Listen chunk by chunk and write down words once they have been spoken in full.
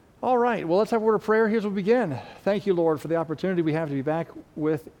All right, well, let's have a word of prayer. Here's where we begin. Thank you, Lord, for the opportunity we have to be back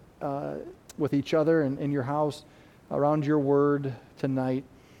with each other and in your house around your word tonight.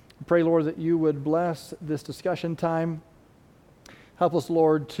 I pray, Lord, that you would bless this discussion time. Help us,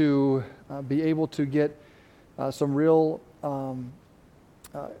 Lord, to be able to get some real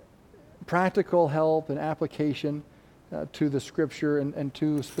practical help and application to the Scripture and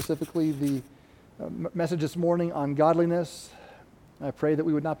to specifically the message this morning on godliness. I pray that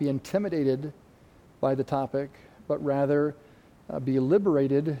we would not be intimidated by the topic, but rather be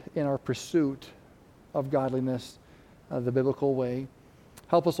liberated in our pursuit of godliness the biblical way.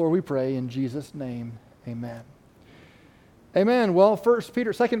 Help us, Lord, we pray, in Jesus' name, amen. Amen. Well, 2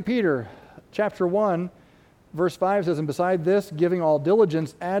 Peter chapter 1, verse 5 says, "And beside this, giving all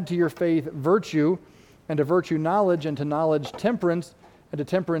diligence, add to your faith virtue, and to virtue knowledge, and to knowledge temperance, and to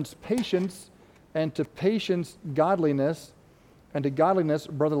temperance patience, and to patience godliness, and to godliness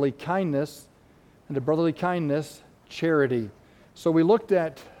brotherly kindness, and to brotherly kindness charity." So we looked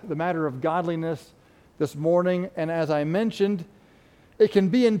at the matter of godliness this morning, and as I mentioned, it can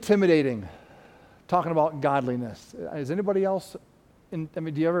be intimidating talking about godliness. Is anybody else, do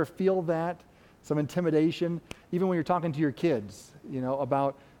you ever feel that? Some intimidation? Even when you're talking to your kids,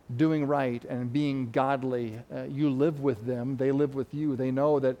 about doing right and being godly. You live with them, they live with you. They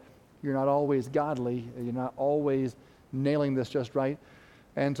know that you're not always godly, you're not always nailing this just right.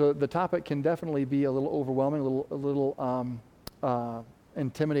 And so the topic can definitely be a little overwhelming, a little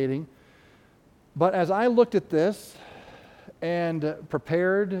intimidating. But as I looked at this and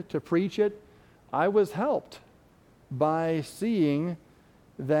prepared to preach it, I was helped by seeing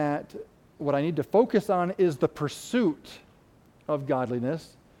that what I need to focus on is the pursuit of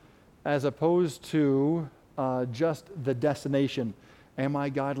godliness as opposed to just the destination. Am I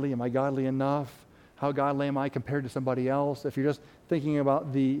godly? Am I godly enough? How godly am I compared to somebody else? If you're just thinking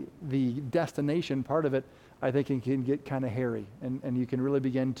about the destination part of it, I think it can get kind of hairy, and you can really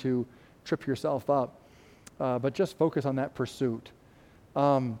begin to trip yourself up. But just focus on that pursuit.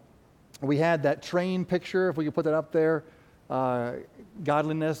 We had that train picture, if we could put that up there.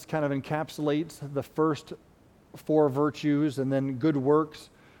 Godliness kind of encapsulates the first four virtues, and then good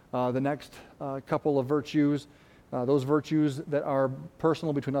works, the next couple of virtues. Those virtues that are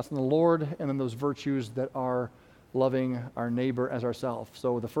personal between us and the Lord, and then those virtues that are loving our neighbor as ourselves.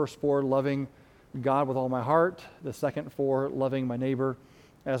 So the first four, loving God with all my heart. The second four, loving my neighbor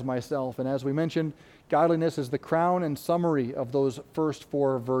as myself. And as we mentioned, godliness is the crown and summary of those first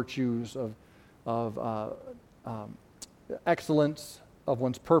four virtues of excellence, of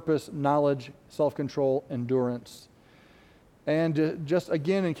one's purpose, knowledge, self-control, endurance. And just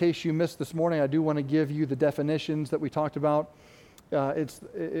again, in case you missed this morning, I do want to give you the definitions that we talked about. It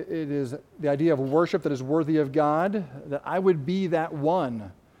is the idea of worship that is worthy of God, that I would be that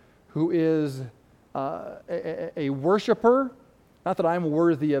one who is a worshiper, not that I'm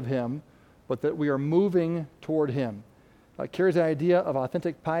worthy of Him, but that we are moving toward Him. It carries the idea of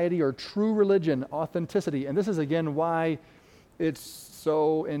authentic piety or true religion, authenticity. And this is again why it's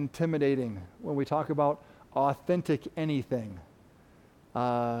so intimidating when we talk about authentic anything.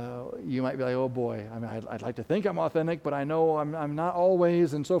 You might be like, oh boy, I'd like to think I'm authentic, but I know I'm not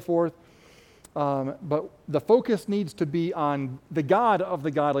always, and so forth. But the focus needs to be on the God of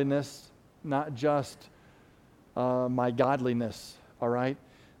the godliness, not just my godliness, all right?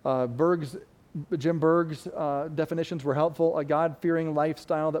 Jim Berg's definitions were helpful. A God-fearing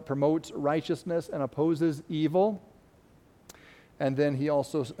lifestyle that promotes righteousness and opposes evil. And then he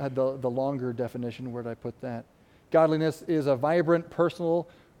also had the longer definition. Where did I put that? Godliness is a vibrant personal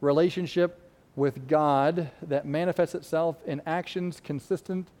relationship with God that manifests itself in actions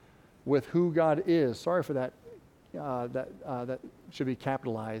consistent with who God is. Sorry for that. That should be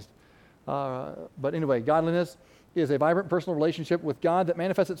capitalized. But anyway, godliness is a vibrant personal relationship with God that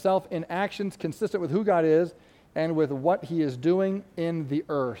manifests itself in actions consistent with who God is and with what He is doing in the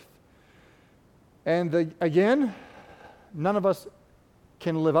earth. And again, none of us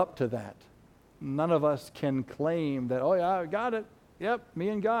can live up to that. None of us can claim that, oh yeah, I got it. Yep, me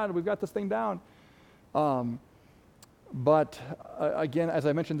and God, we've got this thing down. But again, as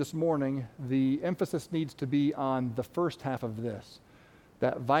I mentioned this morning, the emphasis needs to be on the first half of this,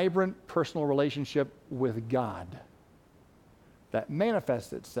 that vibrant personal relationship with God that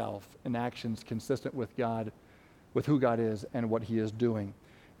manifests itself in actions consistent with God, with who God is and what He is doing.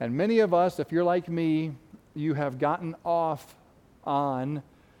 And many of us, if you're like me, you have gotten off on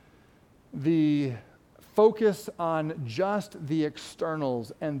the focus on just the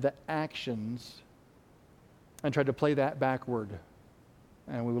externals and the actions and tried to play that backward.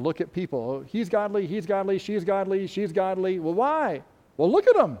 And we look at people, oh, he's godly, she's godly, she's godly. Well, why? Well, look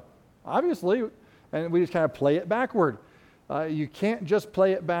at them. obviously. And we just kind of play it backward. You can't just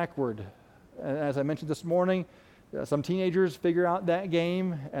play it backward. As I mentioned this morning, some teenagers figure out that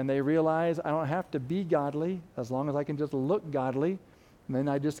game and they realize I don't have to be godly as long as I can just look godly. And then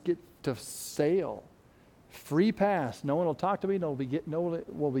I just get to sail. Free pass. No one will talk to me. No one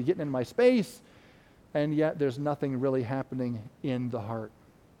will be getting in my space. And yet there's nothing really happening in the heart.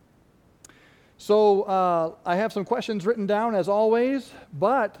 So I have some questions written down as always,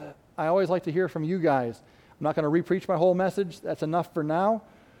 but I always like to hear from you guys. I'm not going to re-preach my whole message. That's enough for now.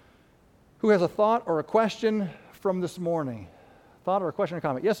 Who has a thought or a question from this morning? Thought or a question or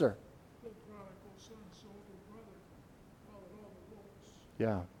comment? Yes, sir. The prodigal son's older brother followed all the rules.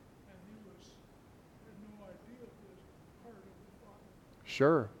 Yeah. And he had no idea of the heart of the father.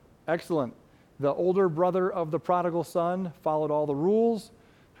 Sure. Excellent. The older brother of the prodigal son followed all the rules,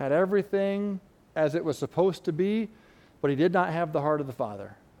 had everything as it was supposed to be, but he did not have the heart of the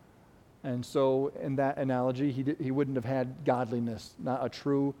father. And so in that analogy, he wouldn't have had godliness, not a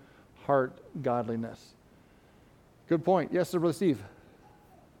true heart godliness. Good point. Yes, sir, Brother Steve.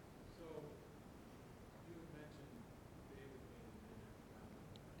 So, you had mentioned David being in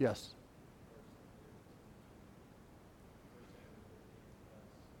there. Yes.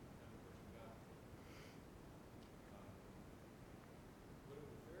 Would it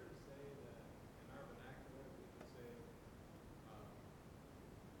be fair to say that in our vernacular we could say that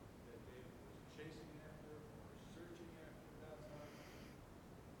David was chasing after or searching after God's heart?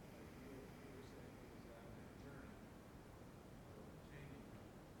 Like you were saying he was on that journey of obtaining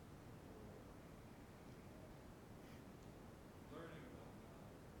or learning about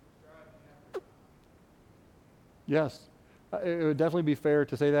God, striving after God. Yes. It would definitely be fair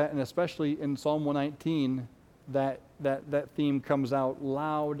to say that, and especially in Psalm 119, that theme comes out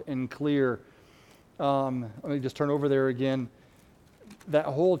loud and clear. Let me just turn over there again. That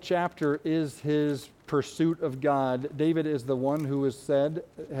whole chapter is his pursuit of God. David is the one who is said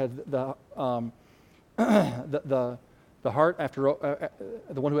had the heart after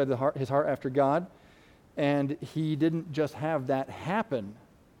the one who had his heart after God, and he didn't just have that happen.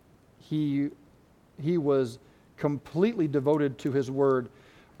 He was completely devoted to his word.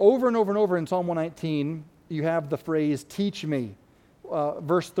 Over and over and over in Psalm 119, you have the phrase, teach me.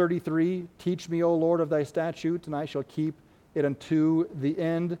 Verse 33, teach me, O Lord, of thy statutes, and I shall keep it unto the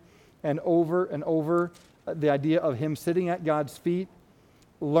end. And over, the idea of him sitting at God's feet,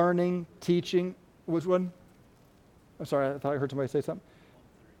 learning, teaching. Which one? I'm sorry, I thought I heard somebody say something.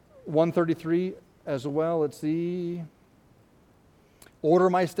 133 as well. Let's see.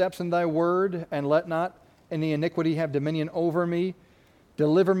 Order my steps in thy word, and let not any iniquity have dominion over me.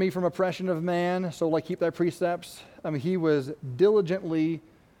 Deliver me from oppression of man, so I keep thy precepts. I mean, he was diligently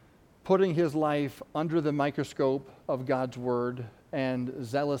putting his life under the microscope of God's word and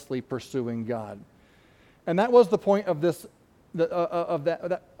zealously pursuing God. And that was the point of this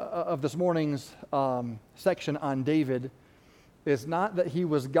this morning's section on David. Is not that he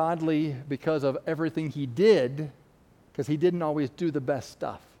was godly because of everything he did, because he didn't always do the best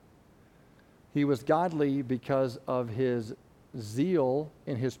stuff. He was godly because of his zeal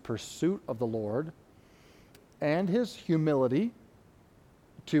in his pursuit of the Lord and his humility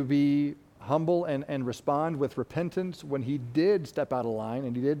to be humble and respond with repentance when he did step out of line,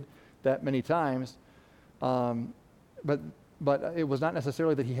 and he did that many times. But it was not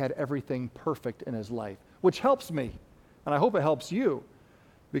necessarily that he had everything perfect in his life, which helps me, and I hope it helps you,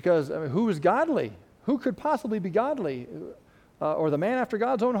 because who is godly? Who could possibly be godly? Or the man after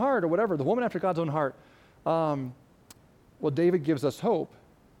God's own heart, or whatever, the woman after God's own heart. Well, David gives us hope.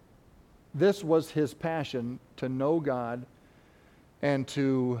 This was his passion, to know God and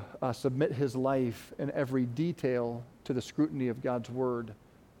to submit his life in every detail to the scrutiny of God's word,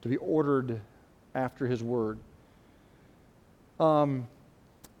 to be ordered after his word. I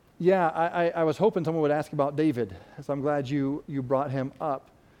was hoping someone would ask about David, so I'm glad you brought him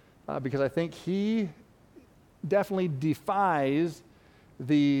up, because I think he definitely defies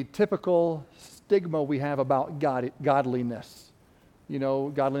the typical stigma we have about godliness. You know,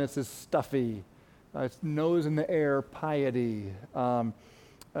 godliness is stuffy. It's nose in the air piety. I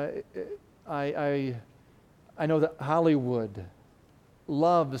know that Hollywood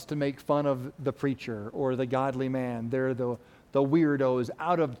loves to make fun of the preacher or the godly man. They're the weirdos,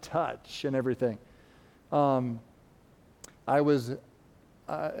 out of touch and everything. I was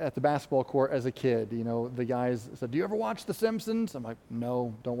at the basketball court as a kid. You know, the guys said, "Do you ever watch The Simpsons?" I'm like,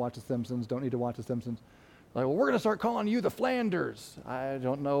 "No, don't watch The Simpsons. Don't need to watch The Simpsons." Like, "Well, we're going to start calling you the Flanders." I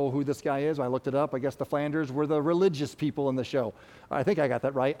don't know who this guy is. I looked it up. I guess the Flanders were the religious people in the show. I think I got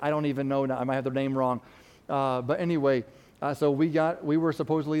that right. I don't even know now. I might have their name wrong. But anyway, So we were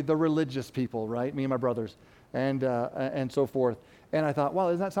supposedly the religious people, right? Me and my brothers, and so forth. And I thought, well,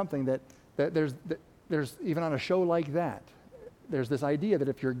 isn't that something that there's even on a show like that, there's this idea that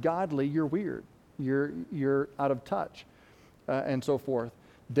if you're godly, you're weird, you're out of touch, and so forth.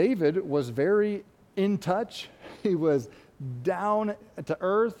 David was very in touch. He was down to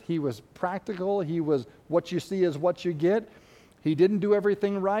earth. He was practical. He was what you see is what you get. He didn't do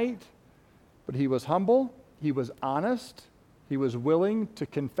everything right, but he was humble. He was honest. He was willing to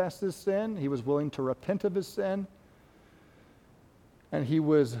confess his sin. He was willing to repent of his sin. And he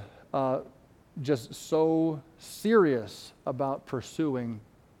was just so serious about pursuing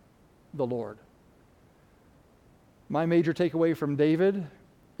the Lord. My major takeaway from David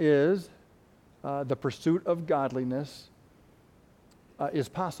is the pursuit of godliness is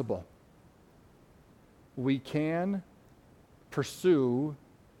possible. We can pursue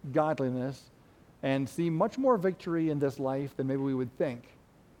godliness and see much more victory in this life than maybe we would think.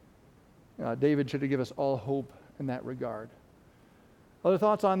 David should give us all hope in that regard. Other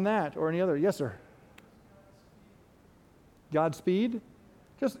thoughts on that or any other? Yes, sir. Godspeed?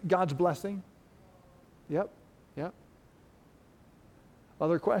 Just God's blessing. Yep.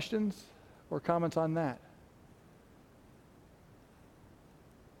 Other questions or comments on that?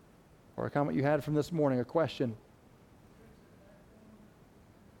 Or a comment you had from this morning, a question?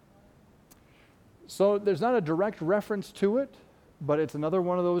 So there's not a direct reference to it, but it's another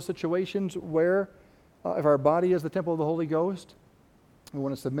one of those situations where if our body is the temple of the Holy Ghost, we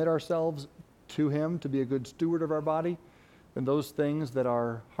want to submit ourselves to Him to be a good steward of our body, then those things that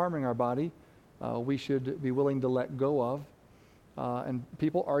are harming our body, we should be willing to let go of. And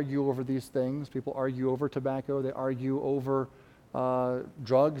people argue over these things. People argue over tobacco. They argue over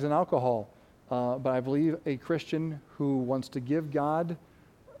drugs and alcohol. But I believe a Christian who wants to give God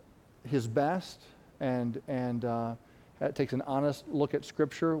his best and takes an honest look at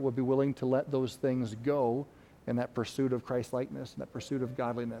Scripture will be willing to let those things go in that pursuit of Christ-likeness, in that pursuit of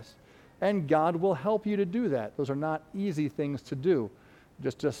godliness. And God will help you to do that. Those are not easy things to do.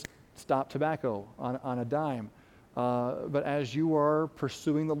 Just stop tobacco on a dime. But as you are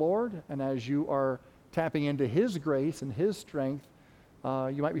pursuing the Lord and as you are tapping into His grace and His strength,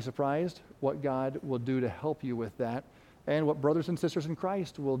 you might be surprised what God will do to help you with that and what brothers and sisters in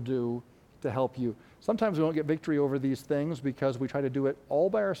Christ will do to help you. Sometimes we don't get victory over these things because we try to do it all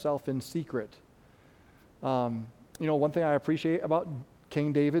by ourselves in secret. One thing I appreciate about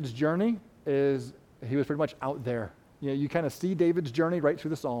King David's journey is he was pretty much out there. You kind of see David's journey right through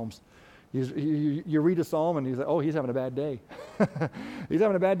the Psalms. You read a psalm and he's like, oh, he's having a bad day. He's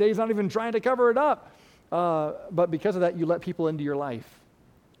having a bad day. He's not even trying to cover it up. But because of that, you let people into your life.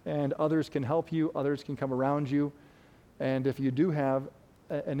 And others can help you. Others can come around you. And if you do have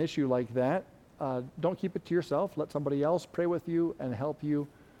an issue like that, don't keep it to yourself. Let somebody else pray with you and help you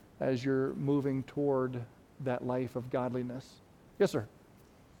as you're moving toward that life of godliness. Yes, sir.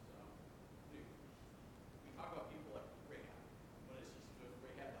 We talk about people like Rahab. What is she supposed to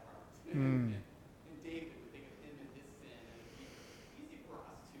Rahab the harlot? And David, we think of him and his sin, and it's easy for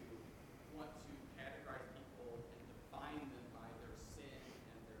us to want to categorize people and define them by their sin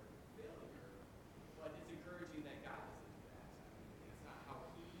and their failure. But it's encouraging that God doesn't do that. I mean, it's not how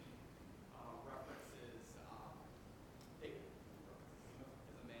He references David. He references him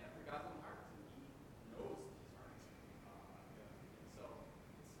as a man after God's own heart, and He knows his heart. And so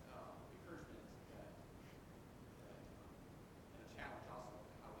it's encouragement that and a challenge also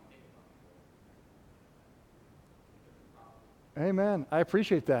to how we think about people. Amen. I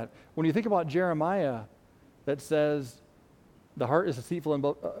appreciate that. When you think about Jeremiah, that says, the heart is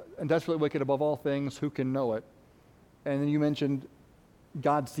deceitful and desperately wicked above all things, who can know it? And then you mentioned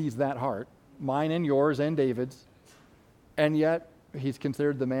God sees that heart, mine and yours and David's, and yet He's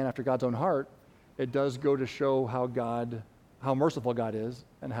considered the man after God's own heart. It does go to show how merciful God is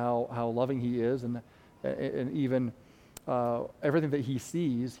and how loving He is, and even everything that He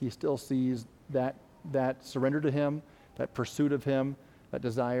sees, He still sees that surrender to Him, that pursuit of Him, that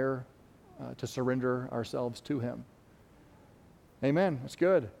desire to surrender ourselves to Him. Amen. That's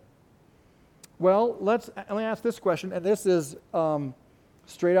good. Well, let me ask this question, and this is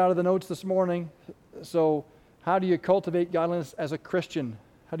straight out of the notes this morning. So, how do you cultivate godliness as a Christian?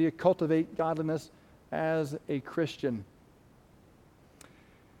 How do you cultivate godliness as a Christian?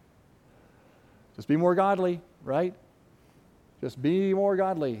 Just be more godly, right? Just be more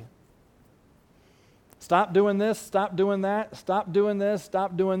godly. Stop doing this, stop doing that, stop doing this,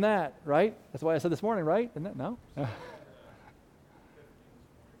 stop doing that, right? That's why I said this morning, right? Isn't it? No?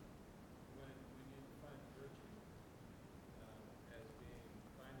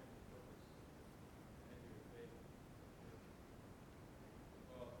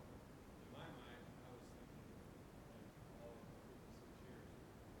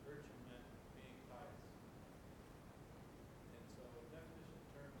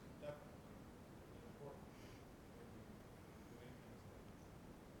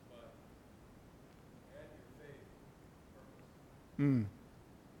 Mm.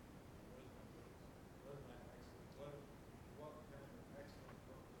 What kind of excellent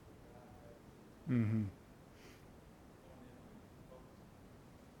purpose would God have Mm-hmm. going in and focusing?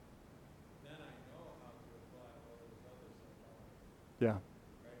 Then I know how to apply all those other stuff, Yeah.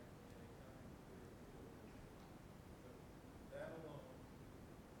 right? In a kind of clear view. But that alone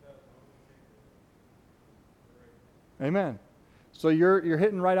doesn't always take the great. Amen. So you're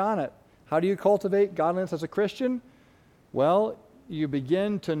hitting right on it. How do you cultivate godliness as a Christian? Well, you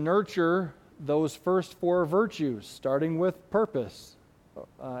begin to nurture those first four virtues, starting with purpose.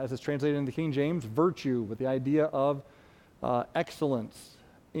 As it's translated in the King James, virtue, with the idea of excellence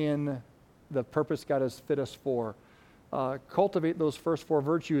in the purpose God has fit us for. Cultivate those first four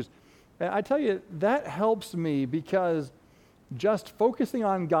virtues. And I tell you, that helps me because just focusing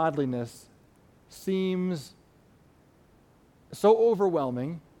on godliness seems so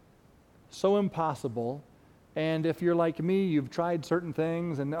overwhelming, so impossible. And if you're like me, you've tried certain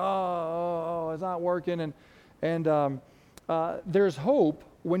things and it's not working. And there's hope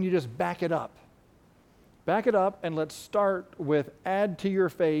when you just back it up. Back it up and let's start with add to your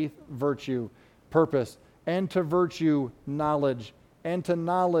faith virtue, purpose, and to virtue knowledge, and to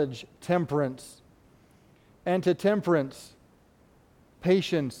knowledge temperance, and to temperance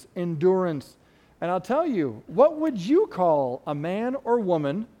patience, endurance. And I'll tell you, what would you call a man or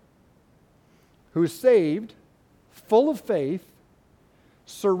woman who's saved, full of faith,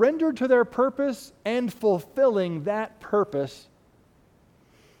 surrendered to their purpose, and fulfilling that purpose?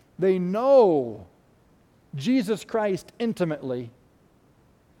 They know Jesus Christ intimately.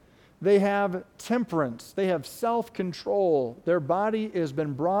 They have temperance. They have self-control. Their body has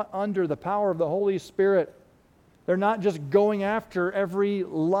been brought under the power of the Holy Spirit. They're not just going after every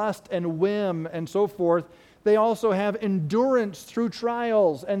lust and whim and so forth. They also have endurance through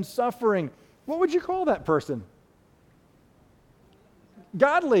trials and suffering. What would you call that person?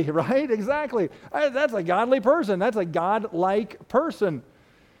 Godly, right? Exactly. That's a godly person. That's a God-like person.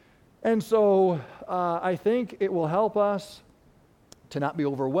 And so I think it will help us to not be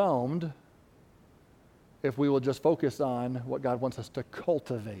overwhelmed if we will just focus on what God wants us to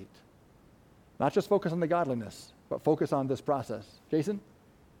cultivate. Not just focus on the godliness, but focus on this process. Jason?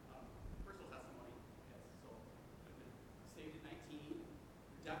 Personal testimony. Yes. So I've been saved at 19.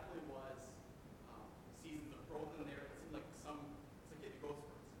 Definitely was seasons of growth in there. It seemed like it's like getting growth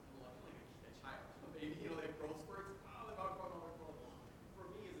spurts. I'm like a child, a baby, like growth spurts. Oh, they're about growing. For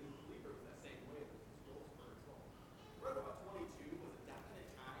me as a believer, it was that same way. It was growth spurts. Well, right about 22 was a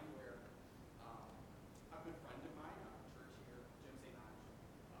definite time where a good friend of mine, church here, Jim St. Ange,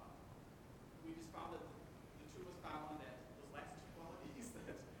 we just found that the two of us found that those last two qualities,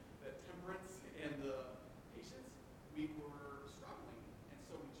 that temperance and the patience, we were struggling. And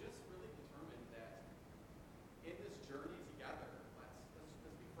so we just really determined that in this journey together,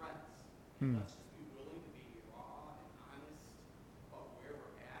 let's be friends. Let's just be willing to be raw and honest about where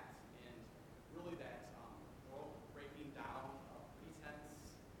we're at, and really that breaking down of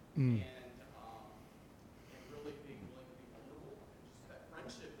pretense and really being willing to be vulnerable. And just that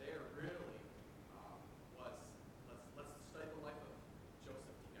friendship there really was, let's study the life of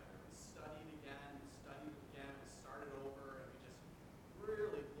Joseph together. We studied again, we started over, and we just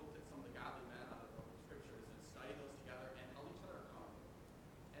really looked at some of the godly men out of the scriptures and studied those together and held each other accountable.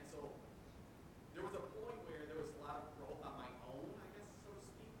 And so there was a point where there was a lot of growth on my own, I guess, so to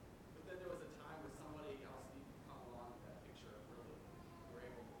speak. But then there was a time where somebody else needed to come along with that picture of really we're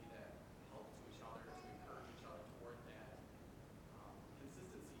able to be that help to each other, to encourage each other toward that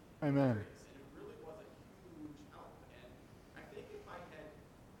consistency. Amen. And it really was a huge help. And I think if I had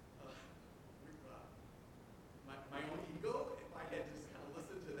my own ego, if I had just kind of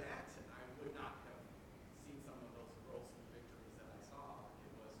listened to that, I would not have seen some of those growths and victories that I saw.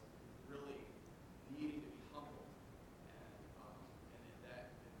 It was really needing to be humbled, and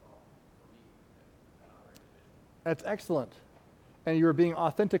that involved for me that other individual. That's excellent. And you were being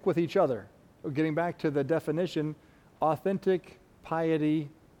authentic with each other. Getting back to the definition, authentic piety,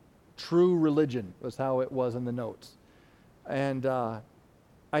 true religion was how it was in the notes. And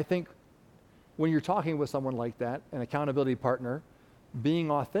I think when you're talking with someone like that, an accountability partner, being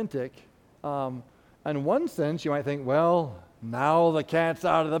authentic, in one sense you might think, well, now the cat's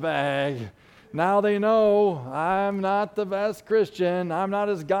out of the bag. Now they know I'm not the best Christian. I'm not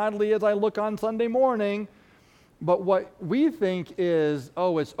as godly as I look on Sunday morning. But what we think is,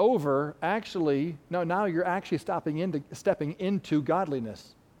 oh, it's over. Actually, no, now you're actually stepping into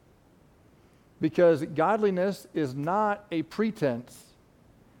godliness. Because godliness is not a pretense.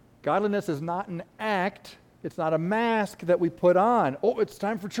 Godliness is not an act. It's not a mask that we put on. Oh, it's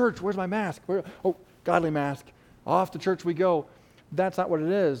time for church. Where's my mask? Oh, godly mask. Off to church we go. That's not what it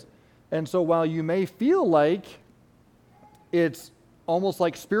is. And so while you may feel like it's almost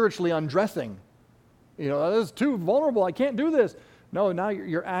like spiritually undressing, this is too vulnerable, I can't do this. No, now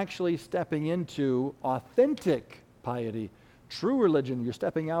you're actually stepping into authentic piety, true religion. You're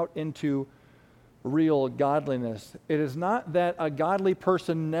stepping out into real godliness. It is not that a godly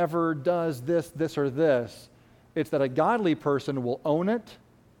person never does this, or this. It's that a godly person will own it,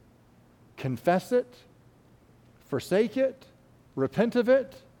 confess it, forsake it, repent of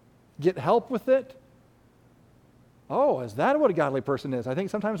it, get help with it. Oh, is that what a godly person is? I think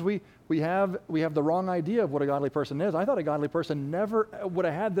sometimes we have the wrong idea of what a godly person is. I thought a godly person never would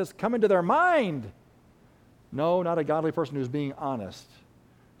have had this come into their mind. No, not a godly person who's being honest.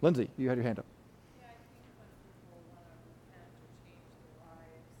 Lindsay, you had your hand up. Yeah, I think when people want to repent or change their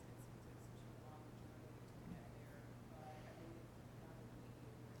lives, it seems like such a long journey to get there. But I think it's not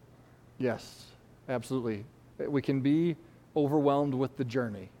immediate where you are. Yes, absolutely. We can be overwhelmed with the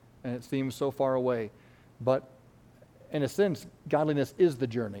journey, and it seems so far away. But in a sense, godliness is the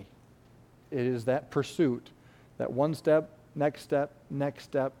journey. It is that pursuit, that one step, next step,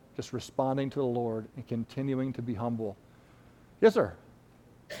 just responding to the Lord and continuing to be humble. Yes, sir.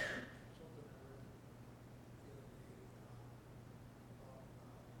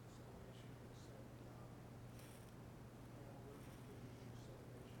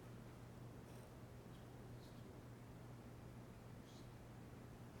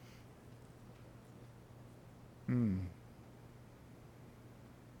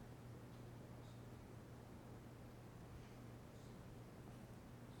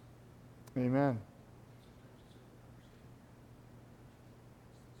 Amen.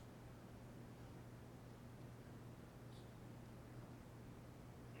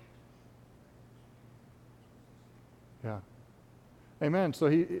 Yeah. Amen. So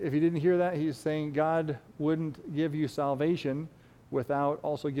if you didn't hear that, he's saying God wouldn't give you salvation without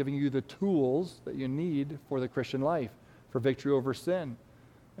also giving you the tools that you need for the Christian life, for victory over sin,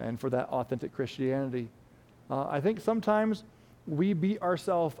 and for that authentic Christianity. I think sometimes we beat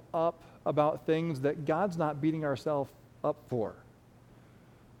ourselves up about things that God's not beating ourselves up for.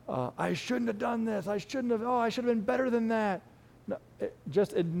 I shouldn't have done this. I should have been better than that. No,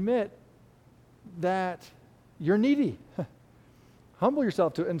 just admit that you're needy. Humble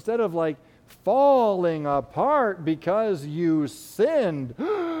yourself to it instead of like falling apart because you sinned.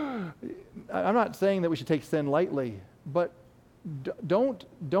 I'm not saying that we should take sin lightly, but don't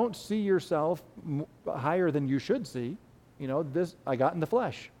see yourself higher than you should see. This I got in the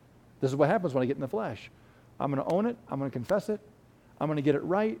flesh. This is what happens when I get in the flesh. I'm going to own it. I'm going to confess it. I'm going to get it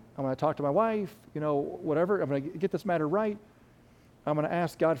right. I'm going to talk to my wife, whatever. I'm going to get this matter right. I'm going to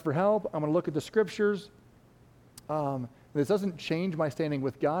ask God for help. I'm going to look at the scriptures. This doesn't change my standing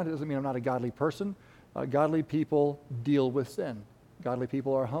with God. It doesn't mean I'm not a godly person. Godly people deal with sin. Godly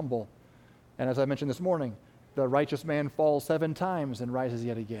people are humble. And as I mentioned this morning, the righteous man falls 7 times and rises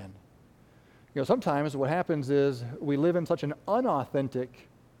yet again. Sometimes what happens is we live in such an unauthentic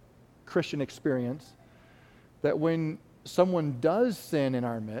Christian experience that when someone does sin in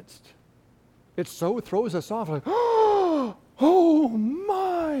our midst, it so throws us off like, oh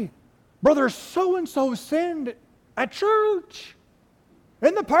my, brother so-and-so sinned at church,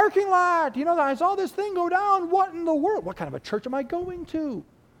 in the parking lot. I saw this thing go down. What in the world? What kind of a church am I going to?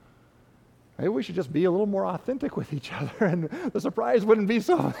 Maybe we should just be a little more authentic with each other and the surprise wouldn't be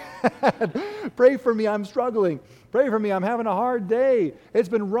so bad. Pray for me, I'm struggling. Pray for me, I'm having a hard day. It's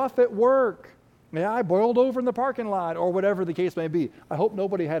been rough at work. Yeah, I boiled over in the parking lot, or whatever the case may be. I hope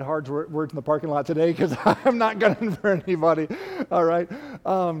nobody had hard words in the parking lot today because I'm not gunning for anybody. All right.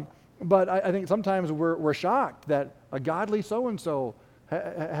 But I think sometimes we're shocked that a godly so-and-so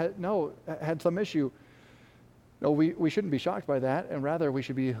had some issue. No, we shouldn't be shocked by that, and rather we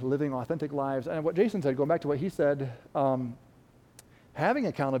should be living authentic lives. And what Jason said, going back to what he said, having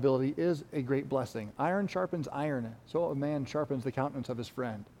accountability is a great blessing. Iron sharpens iron, so a man sharpens the countenance of his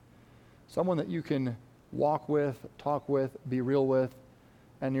friend. Someone that you can walk with, talk with, be real with,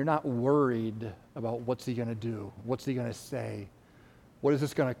 and you're not worried about what's he going to do, what's he going to say, what is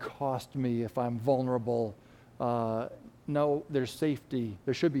this going to cost me if I'm vulnerable. No, there's safety.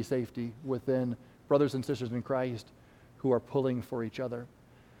 There should be safety within brothers and sisters in Christ who are pulling for each other.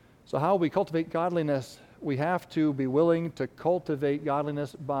 So how we cultivate godliness, we have to be willing to cultivate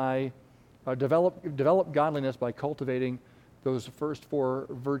godliness by, develop godliness by cultivating those first 4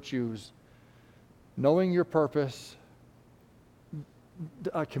 virtues. Knowing your purpose,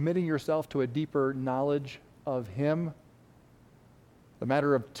 committing yourself to a deeper knowledge of Him. The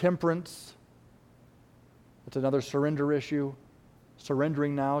matter of temperance, that's another surrender issue.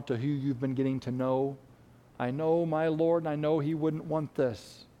 Surrendering now to who you've been getting to know. I know my Lord, and I know he wouldn't want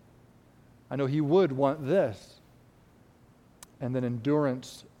this. I know he would want this. And then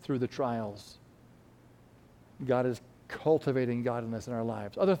endurance through the trials. God is cultivating godliness in our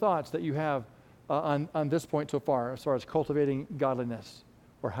lives. Other thoughts that you have on this point so far as cultivating godliness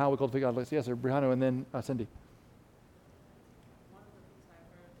or how we cultivate godliness? Yes, sir, Brianna, and then Cindy. One of the things I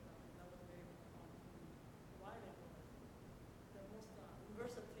heard that was very why they was the most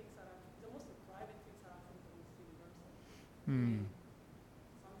universal things are the most private things are often the most universal. Hmm.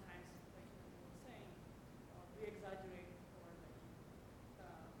 Sometimes, like you were saying, we exaggerate or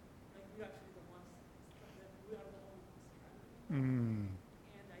like we're actually the ones that we are the only ones struggling. Hmm.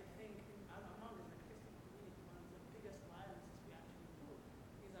 And I think among the Christian community, one of the biggest violences we actually do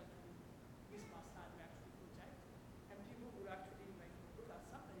is actually we facade we actually project. And people will actually like look at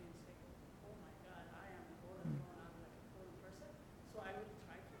somebody and say, oh my God, I am more than I'm like a holy person. So I will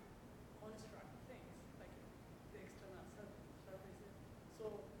try to construct things like the external surfaces.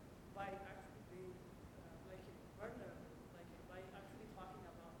 So by actually being like vulnerable, like by actually talking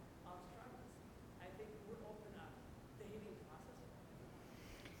about our struggles, I think we open up the healing process.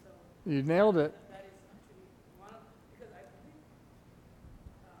 So You nailed it. that is actually one of, because I believe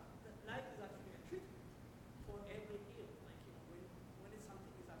that life is actually a treatment for every ill. Like when it's something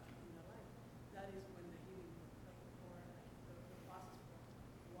is actually in the life, that is when the healing, like or like the process for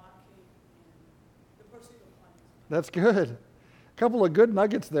walking in the pursuit of holiness. That's good. A couple of good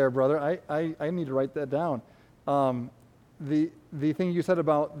nuggets there, brother. I need to write that down. The thing you said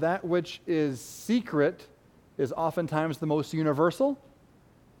about that which is secret is oftentimes the most universal.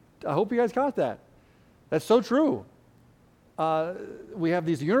 I hope you guys caught that. That's so true. We have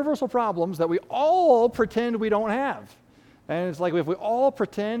these universal problems that we all pretend we don't have. And it's like if we all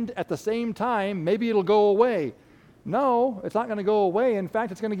pretend at the same time, maybe it'll go away. No, it's not going to go away. In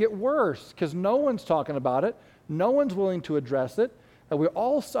fact, it's going to get worse because no one's talking about it. No one's willing to address it. And we're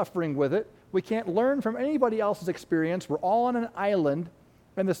all suffering with it. We can't learn from anybody else's experience. We're all on an island.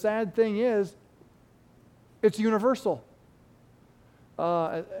 And the sad thing is, it's universal.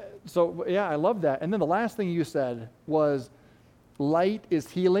 So, yeah, I love that. And then the last thing you said was light is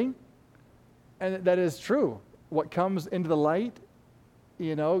healing. And that is true. What comes into the light,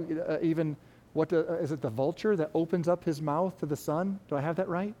 even is it the vulture that opens up his mouth to the sun? Do I have that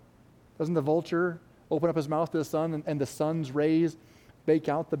right? Doesn't the vulture open up his mouth to the sun and the sun's rays bake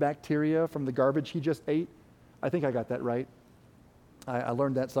out the bacteria from the garbage he just ate? I think I got that right. I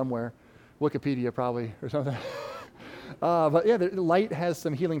learned that somewhere. Wikipedia probably or something. But yeah, the light has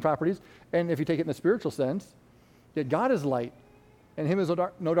some healing properties. And if you take it in the spiritual sense, that God is light. And him is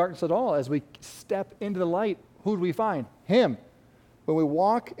no darkness at all. As we step into the light, who do we find? Him. When we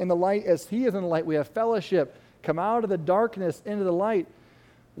walk in the light as he is in the light, we have fellowship. Come out of the darkness into the light.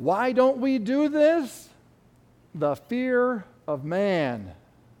 Why don't we do this? The fear of man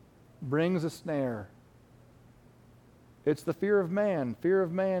brings a snare. It's the fear of man, fear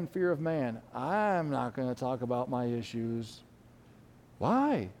of man, fear of man. I'm not going to talk about my issues.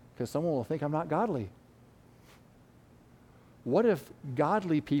 Why? Because someone will think I'm not godly. What if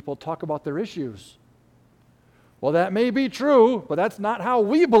godly people talk about their issues? Well, that may be true, but that's not how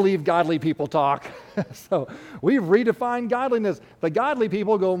we believe godly people talk. So we've redefined godliness. The godly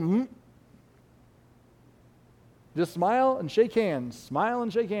people go, just smile and shake hands, smile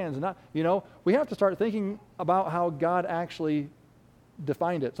and shake hands. And not, we have to start thinking about how God actually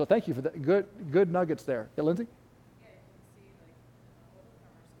defined it. So thank you for that. Good nuggets there. Yeah, Lindsay? Yeah, you can see like in the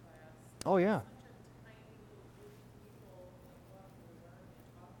overcomers class. Oh, yeah. Such a tiny little group of people that what we learn and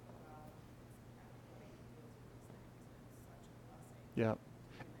talk about everybody deals with these things. It's such a blessing.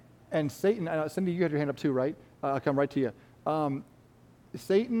 Yeah. And Satan, Cindy, you had your hand up too, right? I'll come right to you.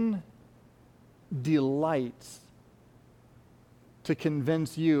 Satan delights to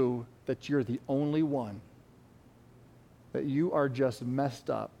convince you that you're the only one, that you are just messed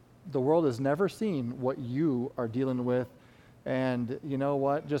up. The world has never seen what you are dealing with, and you know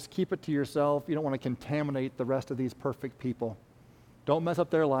what? Just keep it to yourself. You don't want to contaminate the rest of these perfect people. Don't mess up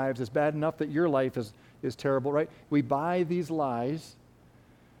their lives. It's bad enough that your life is terrible, right? We buy these lies,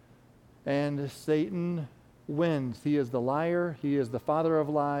 and Satan wins. He is the liar. He is the father of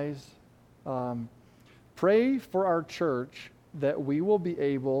lies. Pray for our church that we will be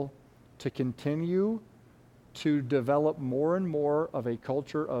able to continue to develop more and more of a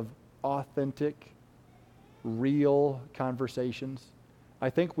culture of authentic, real conversations. I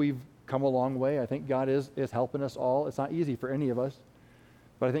think we've come a long way. I think God is helping us all. It's not easy for any of us,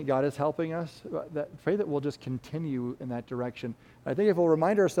 but I think God is helping us. Pray that we'll just continue in that direction. I think if we'll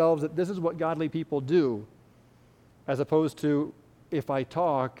remind ourselves that this is what godly people do, as opposed to if I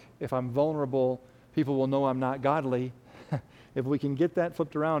talk, if I'm vulnerable, people will know I'm not godly. If we can get that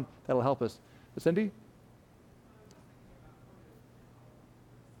flipped around, that'll help us. Cindy?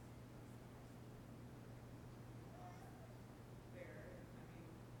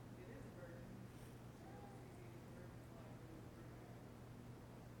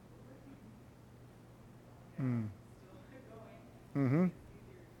 Mm. Mm-hmm.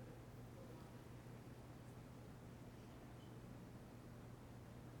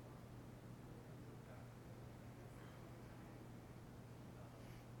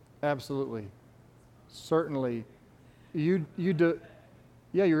 Absolutely. Certainly. You do.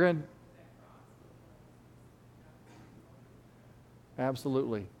 Yeah, you're in.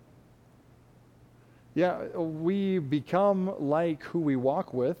 Absolutely. Yeah, we become like who we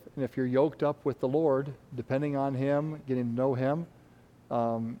walk with, and if you're yoked up with the Lord, depending on Him, getting to know Him,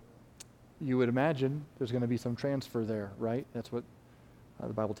 you would imagine there's going to be some transfer there, right? That's what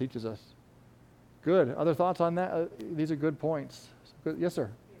the Bible teaches us. Good. Other thoughts on that? These are good points. Good. Yes,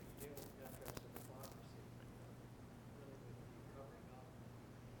 sir.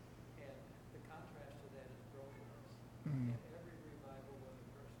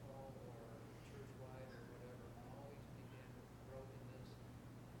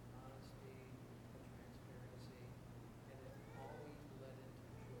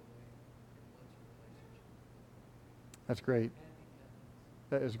 That's great.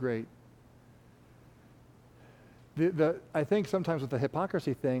 That is great. I think sometimes with the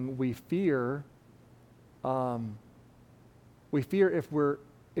hypocrisy thing, we fear if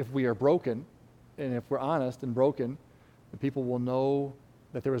we are broken, and if we're honest and broken, the people will know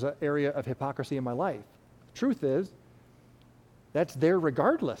that there was an area of hypocrisy in my life. The truth is, that's there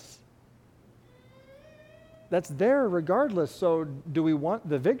regardless. That's there regardless. So do we want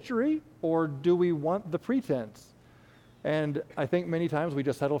the victory or do we want the pretense? And I think many times we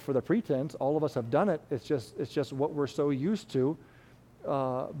just settle for the pretense. All of us have done it. It's just what we're so used to.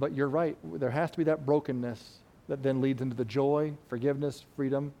 But you're right. There has to be that brokenness that then leads into the joy, forgiveness,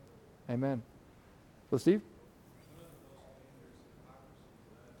 freedom. Amen. So Steve?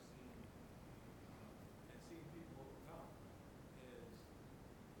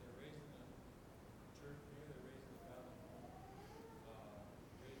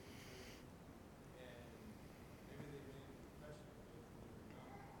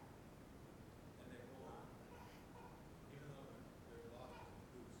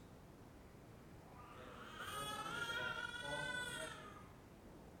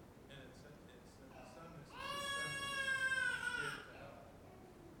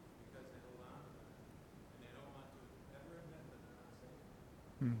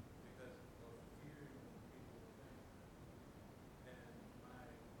 Hmm.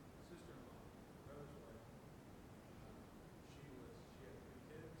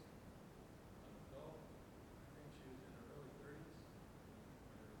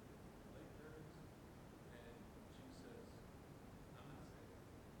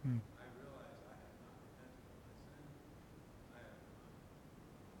 Hmm.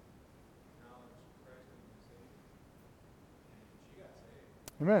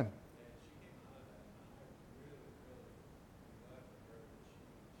 Amen.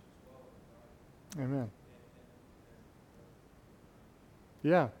 Amen.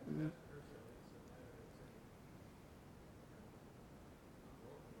 Yeah.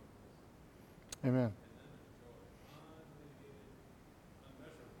 Amen.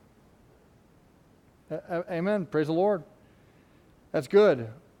 Amen. Praise the Lord. That's good.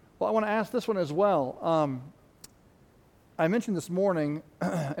 Well, I want to ask this one as well. I mentioned this morning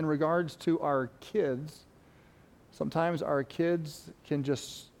in regards to our kids. Sometimes our kids can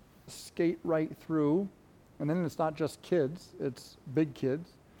just skate right through, and then it's not just kids, it's big kids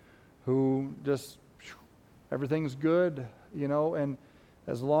who just, everything's good, and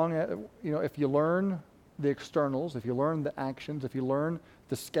as long as, if you learn the externals, if you learn the actions, if you learn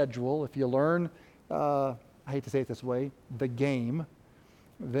the schedule, if you learn, I hate to say it this way, the game,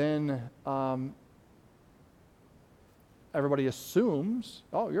 then everybody assumes,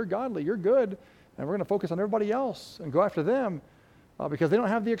 oh, you're godly, you're good, and we're going to focus on everybody else and go after them because they don't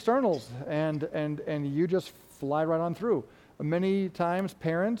have the externals, and you just fly right on through. Many times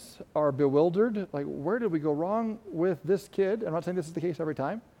parents are bewildered, like, where did we go wrong with this kid? I'm not saying this is the case every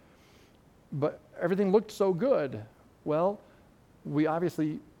time, but everything looked so good. Well, we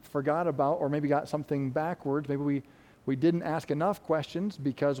obviously forgot about, or maybe got something backwards. Maybe we didn't ask enough questions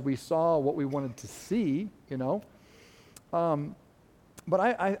because we saw what we wanted to see, But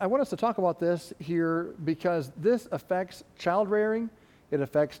I want us to talk about this here because this affects child rearing, it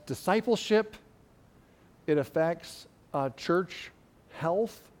affects discipleship, it affects church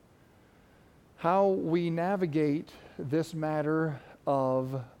health. how we navigate this matter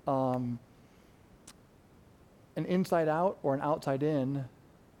of an inside out or an outside in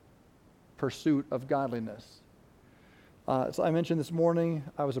pursuit of godliness. So I mentioned this morning,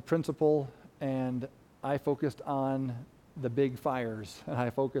 I was a principal and I focused on the big fires and I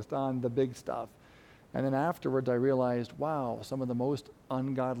focused on the big stuff. And then afterwards I realized, wow, some of the most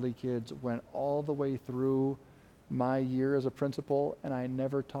ungodly kids went all the way through my year as a principal and I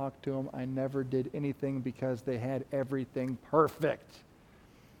never talked to them. I never did anything because they had everything perfect.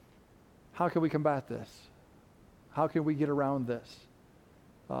 How can we combat this? How can we get around this?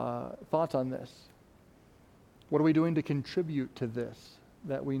 Thoughts on this? What are we doing to contribute to this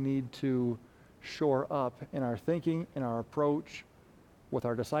that we need to shore up in our thinking, in our approach, with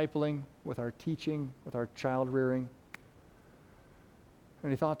our discipling, with our teaching, with our child rearing?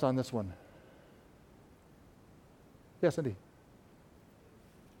 Any thoughts on this one? Yes, Cindy.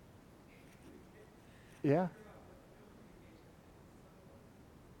 Yeah?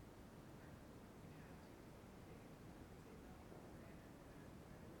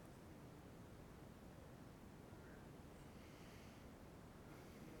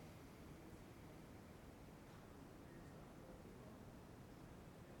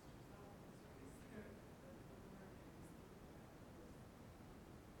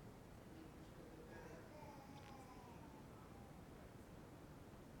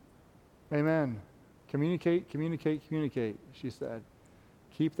 Amen. Communicate, communicate, communicate, she said.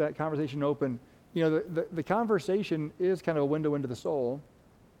 Keep that conversation open. You know, the conversation is kind of a window into the soul,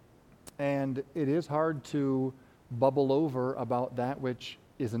 and it is hard to bubble over about that which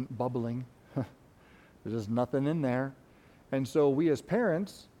isn't bubbling. There's just nothing in there. And so we as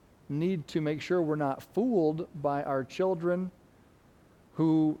parents need to make sure we're not fooled by our children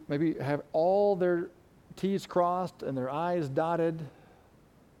who maybe have all their T's crossed and their I's dotted.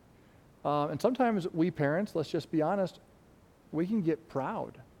 And sometimes we parents, let's just be honest, we can get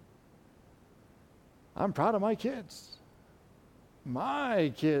proud. I'm proud of my kids.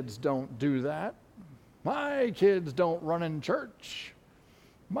 My kids don't do that. My kids don't run in church.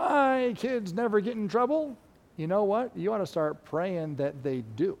 My kids never get in trouble. You know what? You ought to start praying that they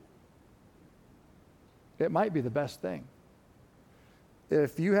do. It might be the best thing.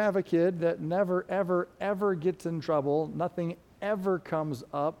 If you have a kid that never, ever, ever gets in trouble, nothing ever comes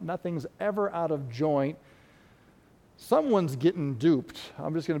up, nothing's ever out of joint, someone's getting duped.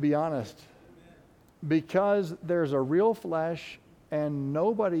 I'm just going to be honest. Because there's a real flesh and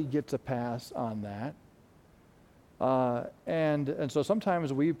nobody gets a pass on that. And so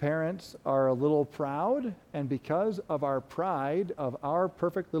sometimes we parents are a little proud, and because of our pride of our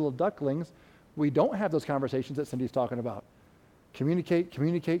perfect little ducklings, we don't have those conversations that Cindy's talking about. Communicate,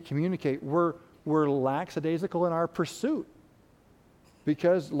 communicate, communicate. We're lackadaisical in our pursuit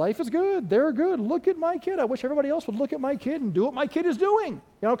because life is good. They're good. Look at my kid. I wish everybody else would look at my kid and do what my kid is doing.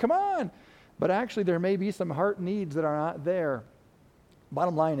 You know, come on. But actually, there may be some heart needs that are not there.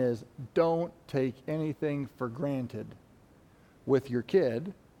 Bottom line is, don't take anything for granted with your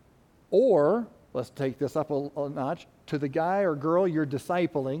kid, or let's take this up a notch, to the guy or girl you're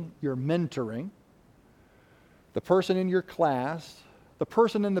discipling, you're mentoring, the person in your class, the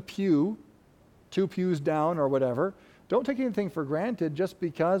person in the pew, 2 pews down or whatever. Don't take anything for granted just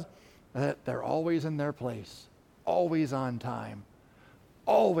because they're always in their place, always on time,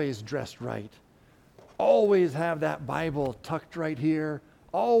 always dressed right, always have that Bible tucked right here,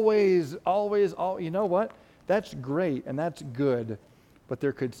 always, you know what? That's great and that's good, but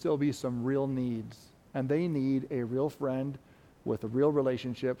there could still be some real needs, and they need a real friend with real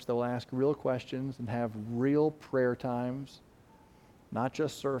relationships. They'll ask real questions and have real prayer times, not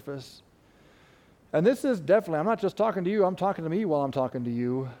just surface. And this is definitely, I'm not just talking to you, I'm talking to me while I'm talking to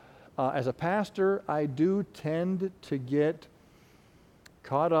you. As a pastor, I do tend to get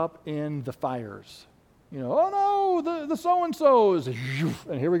caught up in the fires. You know, oh no, the so-and-sos,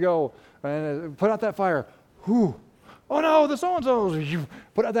 and here we go, and put out that fire. Whew. Oh no, the so-and-sos,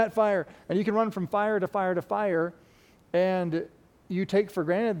 put out that fire. And you can run from fire to fire to fire, and you take for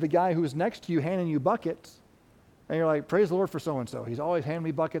granted the guy who's next to you handing you buckets, and you're like, praise the Lord for so-and-so. He's always handing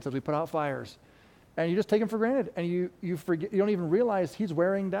me buckets as we put out fires. And you just take him for granted, and you forget, you don't even realize he's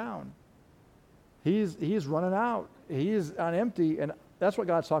wearing down. He's running out. He's on empty, and that's what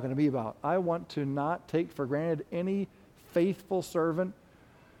God's talking to me about. I want to not take for granted any faithful servant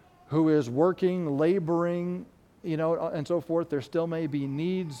who is working, laboring, you know, and so forth. There still may be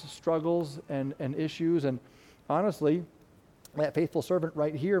needs, struggles, and issues. And honestly, that faithful servant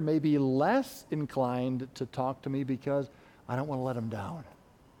right here may be less inclined to talk to me because I don't want to let him down.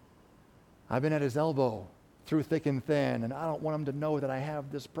 I've been at his elbow through thick and thin, and I don't want him to know that I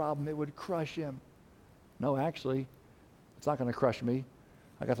have this problem. It would crush him. No, actually, it's not going to crush me.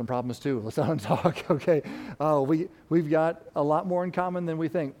 I got some problems too. Let's not talk, okay? We've got a lot more in common than we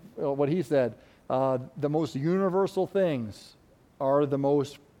think. What he said, the most universal things are the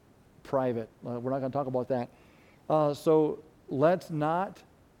most private. We're not going to talk about that. So let's not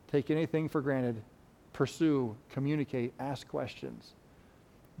take anything for granted. Pursue, communicate, ask questions.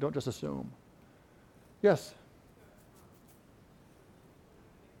 Don't just assume. Yes?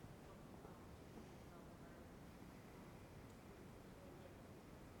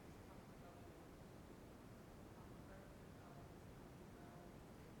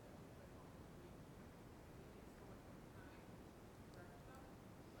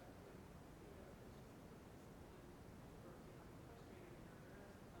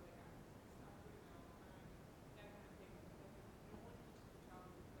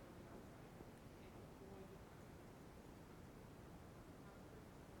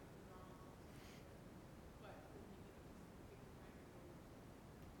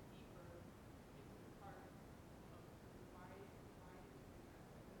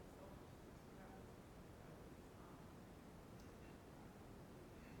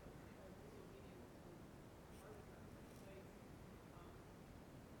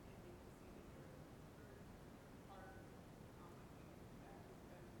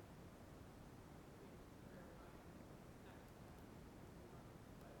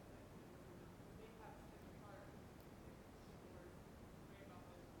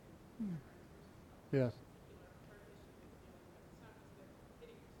 Yes.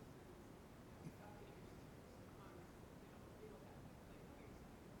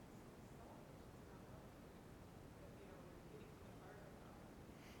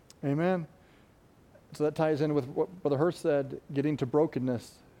 Amen. So that ties in with what Brother Hurst said, getting to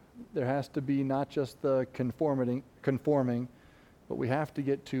brokenness. There has to be not just the conforming, but we have to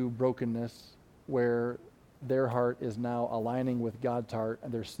get to brokenness where their heart is now aligning with God's heart,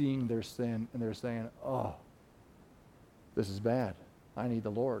 and they're seeing their sin, and they're saying, oh, this is bad. I need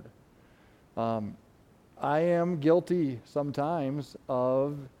the Lord. I am guilty sometimes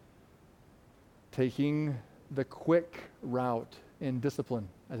of taking the quick route in discipline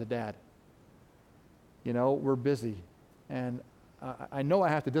as a dad. You know, we're busy, and I know I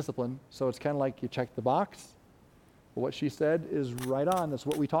have to discipline, so it's kind of like you check the box. But what she said is right on. That's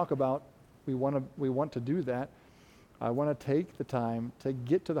what we talk about. We want to do that. I want to take the time to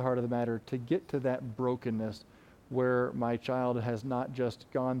get to the heart of the matter, to get to that brokenness where my child has not just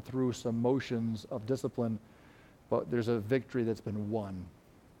gone through some motions of discipline, but there's a victory that's been won.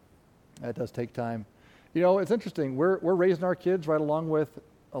 That does take time. You know, it's interesting. We're raising our kids right along with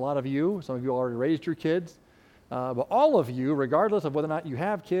a lot of you. Some of you already raised your kids. But all of you, regardless of whether or not you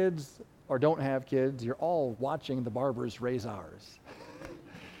have kids or don't have kids, you're all watching the Barbers raise ours.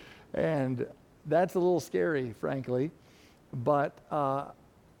 And that's a little scary, frankly. But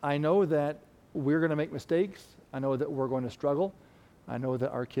I know that we're going to make mistakes. I know that we're going to struggle. I know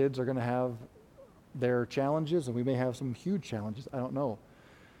that our kids are going to have their challenges, and we may have some huge challenges. I don't know.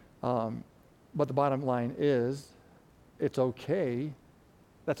 But the bottom line is, it's okay.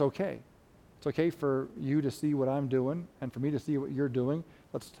 That's okay. It's okay for you to see what I'm doing and for me to see what you're doing.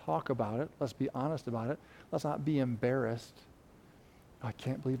 Let's talk about it. Let's be honest about it. Let's not be embarrassed. I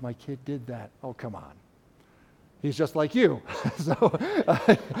can't believe my kid did that. Oh, come on. He's just like you. So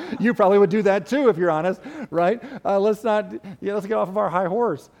you probably would do that too if you're honest, right? Let's get off of our high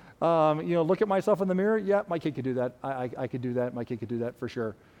horse. Look at myself in the mirror. Yeah, my kid could do that. I could do that. My kid could do that for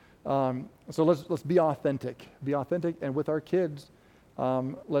sure. So let's be authentic. Be authentic, and with our kids,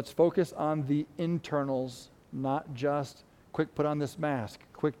 let's focus on the internals, not just quick put on this mask,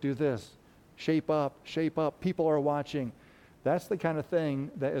 quick do this, shape up. People are watching. That's the kind of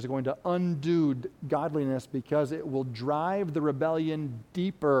thing that is going to undo godliness because it will drive the rebellion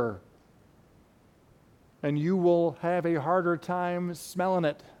deeper. And you will have a harder time smelling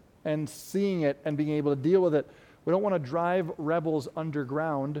it and seeing it and being able to deal with it. We don't want to drive rebels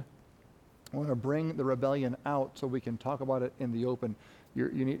underground. We want to bring the rebellion out so we can talk about it in the open. You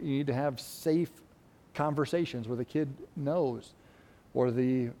need to have safe conversations where the kid knows, or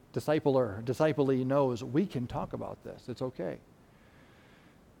the disciplee knows, we can talk about this. It's okay.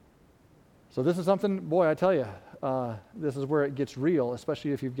 So this is something, boy, I tell you, this is where it gets real,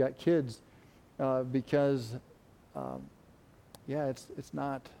 especially if you've got kids, because, it's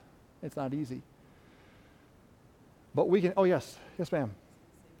not easy. But we can. Oh yes, ma'am.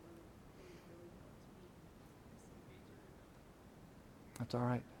 That's all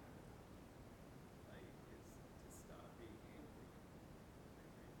right.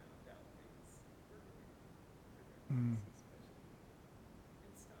 Mm. especially.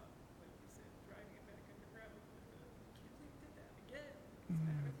 And stuff, like you said, driving it back underground, like, I can't believe you did that again. What's the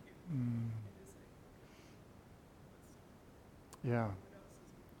matter with you? Mm. And it's like, let's Yeah. what else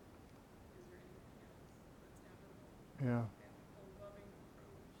is there? Is there anything else? Let's have Yeah. a loving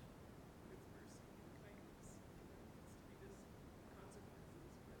approach with mercy and kindness. And there needs to be this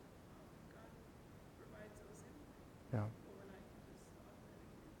consequences, but God provides those anyway. Yeah. Overnight, you just stop and you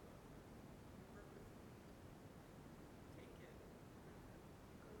work with it, take it, go to work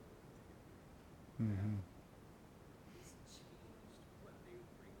together. Mm-hmm. It's changed what they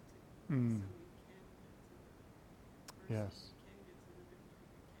bring to you, Mm. so we can get to the mercy, Yes. we can get to the victory,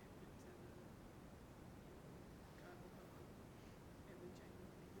 we can get to the, God will help them, and the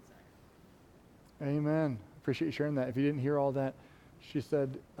genuine desire. Amen. Appreciate you sharing that. If you didn't hear all that, she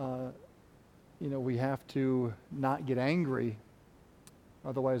said, we have to not get angry.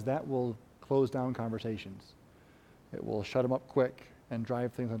 Otherwise, that will close down conversations. It will shut them up quick and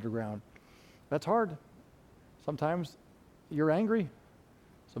drive things underground. That's hard. Sometimes you're angry.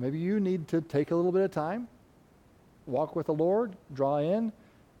 So maybe you need to take a little bit of time, walk with the Lord, draw in,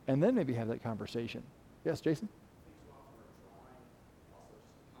 and then maybe have that conversation. Yes, Jason? Things we often are drawing also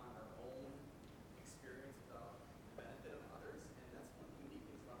just upon our own experience without the benefit of others. And that's one of the unique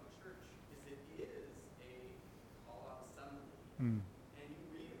things about the church is it is a call-out assembly. Mm. And you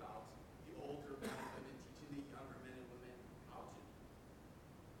read about the older men and women teaching the younger men and women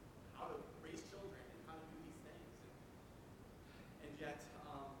how to raise children and how to do these things. And yet,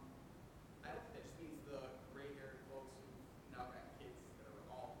 I don't think that just means the gray-haired folks who've now got kids that are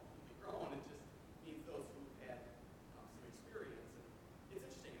all completely grown. It just means those who've had some experience. And it's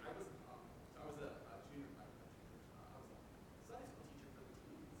interesting. I was a junior, I was a Sunday school teacher for the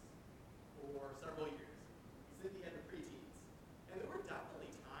teens for several years. Cindy had the preteens. And there were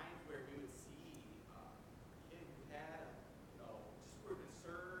definitely times where we would see a kid who had, just were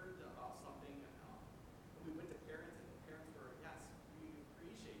concerned about something. And we went to parents, and the parents were, yes, we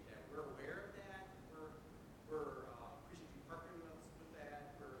appreciate that. We're aware of that. We're appreciate you partnering with us with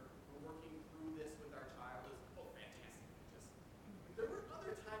that. We're working through this with our child. It's fantastic. There were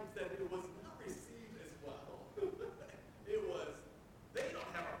other times that it was not received as well. It was, they don't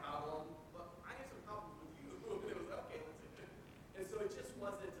have a problem, but I have some problems with you. It was okay, and so it just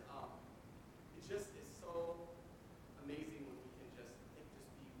wasn't. It just is so amazing when we can just be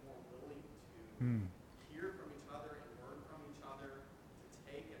more willing to Mm. hear from each other and learn from each other, to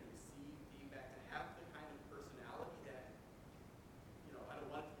take and receive feedback, to have the kind of personality that, I don't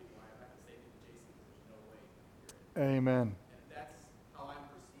want it to be why I'm not going to say anything to Jason because there's no way he can hear it. Amen. And if that's how I'm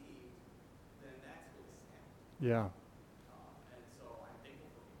perceived, then that's really sad. Yeah. And so I'm thankful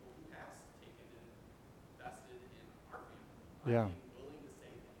for people who have taken and invested in our family by Yeah. being willing to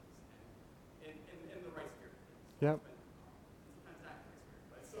say things and the right spirit of things. Yep. Sometimes not the right spirit,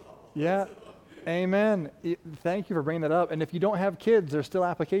 but so. Yeah. Amen. Thank you for bringing that up. And if you don't have kids, there's still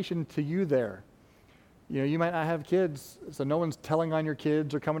application to you there. You might not have kids, so no one's telling on your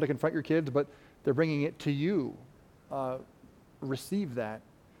kids or coming to confront your kids, but they're bringing it to you. Receive that.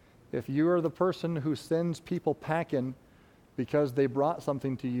 If you are the person who sends people packing because they brought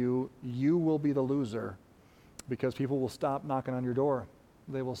something to you, you will be the loser because people will stop knocking on your door.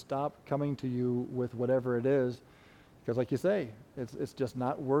 They will stop coming to you with whatever it is because, like you say, it's just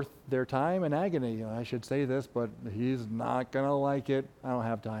not worth their time and agony. I should say this, but he's not going to like it. I don't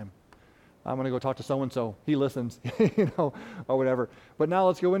have time. I'm going to go talk to so-and-so. He listens, or whatever. But now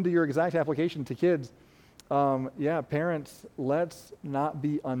let's go into your exact application to kids. Parents, let's not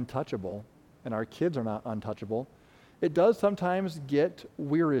be untouchable, and our kids are not untouchable. It does sometimes get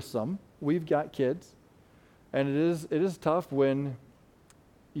wearisome. We've got kids, and it is tough when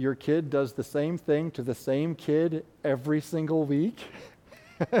your kid does the same thing to the same kid every single week,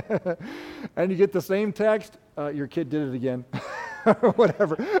 and you get the same text, your kid did it again, or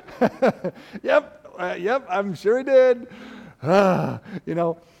whatever. Yep, I'm sure he did.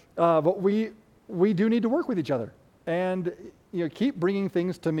 But we do need to work with each other. And, keep bringing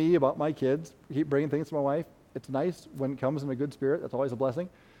things to me about my kids. Keep bringing things to my wife. It's nice when it comes in a good spirit. That's always a blessing.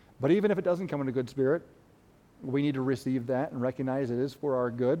 But even if it doesn't come in a good spirit, we need to receive that and recognize it is for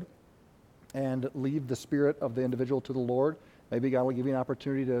our good and leave the spirit of the individual to the Lord. Maybe God will give you an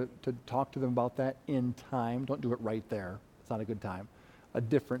opportunity to talk to them about that in time. Don't do it right there. It's not a good time. A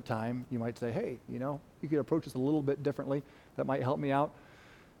different time, you might say, hey, you could approach this a little bit differently. That might help me out.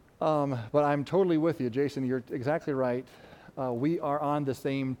 But I'm totally with you, Jason. You're exactly right. We are on the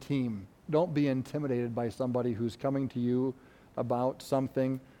same team. Don't be intimidated by somebody who's coming to you about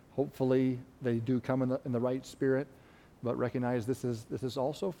something. Hopefully they do come in the right spirit. but recognize this is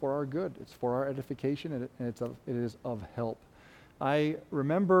also for our good. It's for our edification, and it is of help. I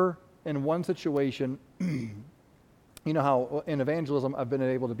remember in one situation, you know how in evangelism I've been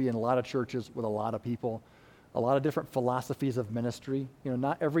able to be in a lot of churches with a lot of people, a lot of different philosophies of ministry. You know,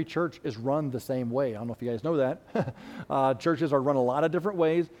 not every church is run the same way. I don't know if you guys know that. Churches are run a lot of different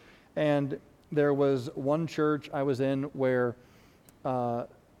ways, and there was one church I was in where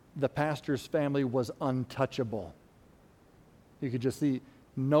the pastor's family was untouchable. You could just see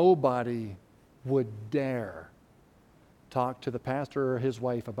nobody would dare talk to the pastor or his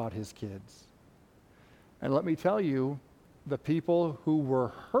wife about his kids. And let me tell you, the people who were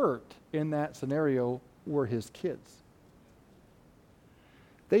hurt in that scenario were his kids.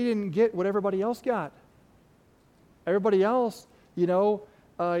 They didn't get what everybody else got. Everybody else,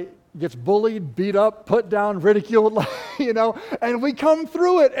 gets bullied, beat up, put down, ridiculed, and we come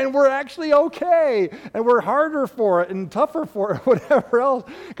through it and we're actually okay. And we're harder for it and tougher for it, whatever else.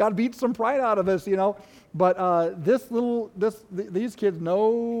 God beats some pride out of us, But these kids,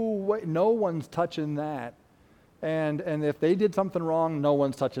 no one's touching that. And if they did something wrong, no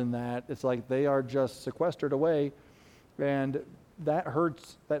one's touching that. It's like they are just sequestered away. And that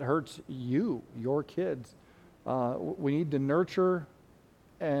hurts you, your kids. We need to nurture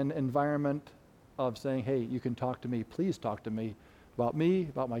an environment of saying, hey, you can talk to me. Please talk to me, about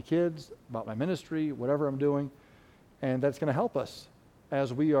my kids, about my ministry, whatever I'm doing. And that's going to help us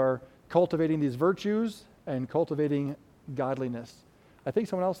as we are cultivating these virtues and cultivating godliness. I think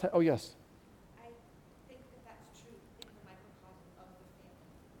someone else, oh yes. I think that that's true in the microcosm of the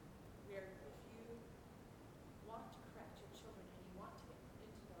family, where if you want to correct your children and you want to get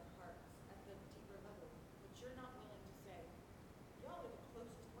into their hearts at the deeper level, but you're not willing to say, y'all are the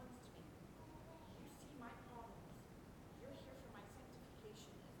closest ones to me. You see my problems. You're here for my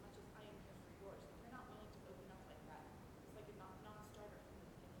sanctification as much as I am here for yours. If you're not willing to open up like that, it's like a non-starter from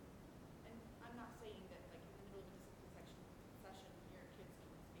the beginning. And I'm not saying that like in the middle of a discipline session, your kids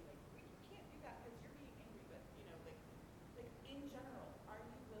can just be like, you can't do that because you're being angry. But like in general, are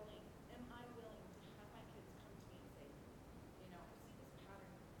you willing? Am I willing to have my kids come to me and say, I see this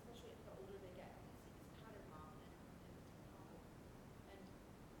pattern, especially the older they get. I see this pattern, mom, and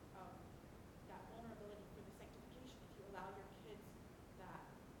that vulnerability for the sanctification. If you allow your kids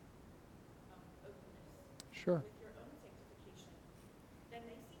that openness Sure. with your own sanctification, then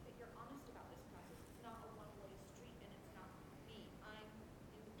they see that you're honest about this process. It's not a one-way street, and it's not me. I'm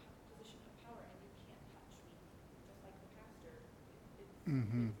in the position of power, and you can't touch me. Just like the pastor,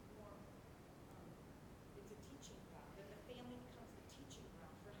 it's more. It's a teaching ground. That the family becomes the teaching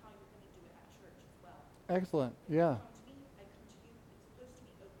ground for how you're going to do it at church as well. Excellent. Yeah. Come to me, I come to you. It's supposed to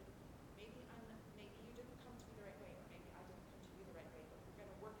be open. Maybe you didn't come to me the right way, or maybe I didn't come to you the right way, but we're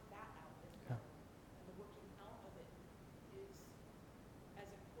going to work that out as well. And the working out of it is as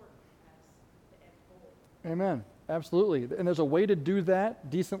important as the end goal. Amen. Absolutely. And there's a way to do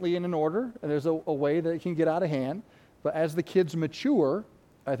that decently and in order, and there's a way that it can get out of hand. But as the kids mature,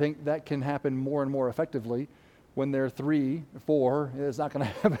 I think that can happen more and more effectively. When they're 3, 4, it's not going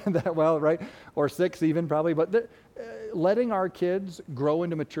to happen that well, right? Or 6 even probably. But letting our kids grow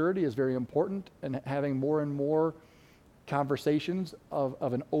into maturity is very important, and having more and more conversations of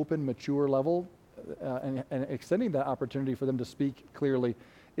an open, mature level, and extending that opportunity for them to speak clearly.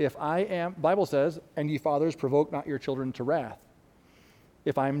 If Bible says, and ye fathers provoke not your children to wrath.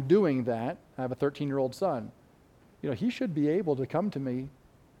 If I'm doing that, I have a 13-year-old son. He should be able to come to me.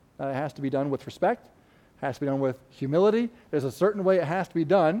 It has to be done with respect. Has to be done with humility. There's a certain way it has to be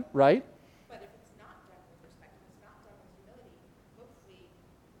done, right? But if it's not done with respect, if it's not done with humility, hopefully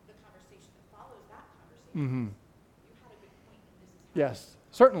the conversation that follows that conversation is, you had a good point, and this is how. Yes,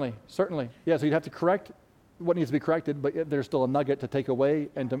 certainly. Yeah, so you'd have to correct what needs to be corrected, but there's still a nugget to take away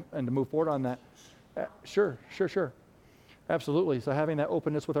and to move forward on that. Sure. Absolutely. So having that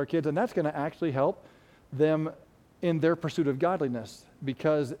openness with our kids, and that's going to actually help them in their pursuit of godliness.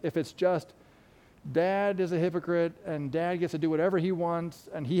 Because if it's just, Dad is a hypocrite, and Dad gets to do whatever he wants,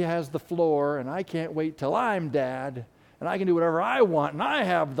 and he has the floor, and I can't wait till I'm Dad, and I can do whatever I want, and I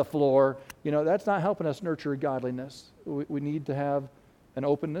have the floor. That's not helping us nurture godliness. We need to have an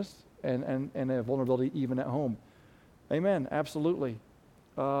openness and a vulnerability even at home. Amen. Absolutely.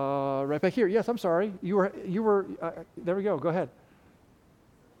 Right back here. Yes, I'm sorry. You were. There we go. Go ahead.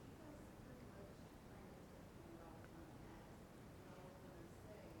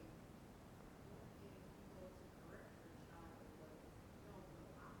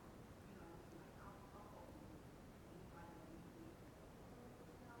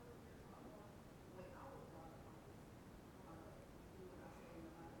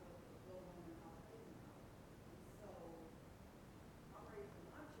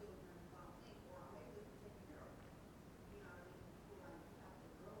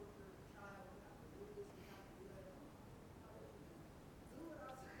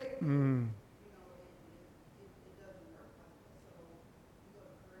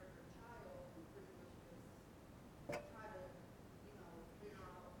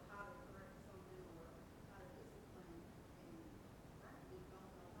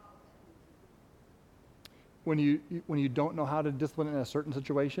 when you don't know how to discipline in a certain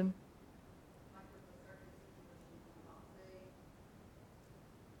situation? Like with a certain situation, I'll say,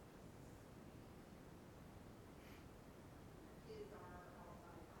 kids are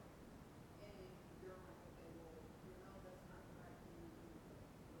outside, and you're like, okay, well, you know that's not the right thing to do.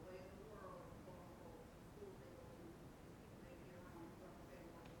 The way of the world, quote unquote, schools they go to, they get around, you're gonna say,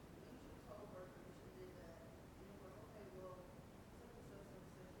 well, you should told her, or you should did that. And you're like, okay, well, such and such and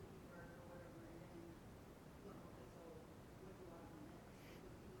such should be first or whatever, and then, you know, okay, so what do I do next? It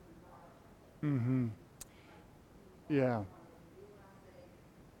would be even broader. Mm-hmm. Like, Yeah. do what I say,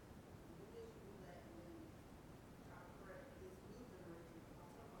 do this, do that, and then try to correct this new generation.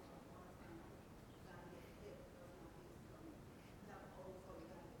 I tell myself all the time, you gotta get hip, that's my kids tell me. You have an old soul,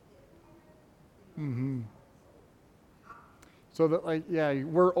 you gotta get hip, Mm-hmm. So that, like, yeah,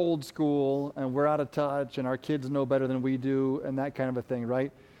 we're old school and we're out of touch and our kids know better than we do and that kind of a thing,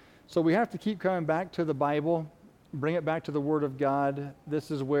 right? So we have to keep coming back to the Bible, bring it back to the Word of God.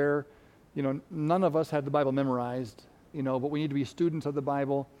 This is where, none of us had the Bible memorized, but we need to be students of the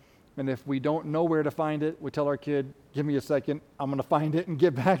Bible. And if we don't know where to find it, we tell our kid, give me a second, I'm going to find it and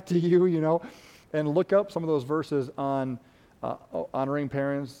get back to you, and look up some of those verses on honoring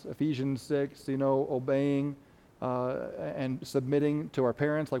parents, Ephesians 6, obeying and submitting to our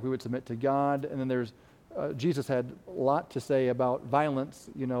parents like we would submit to God. And then there's, Jesus had a lot to say about violence,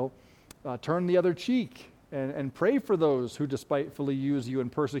 turn the other cheek and pray for those who despitefully use you and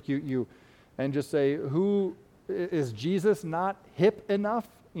persecute you. And just say, who is Jesus not hip enough?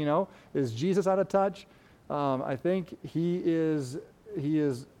 Is Jesus out of touch? I think he is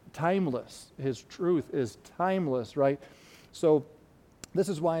timeless. His truth is timeless, right? So this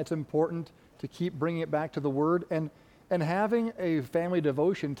is why it's important to keep bringing it back to the Word. And having a family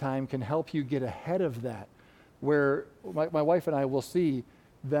devotion time can help you get ahead of that, where my wife and I will see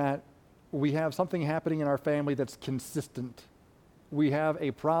that we have something happening in our family that's consistent. We have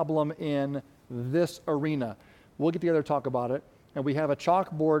a problem in this arena. We'll get together and talk about it. And we have a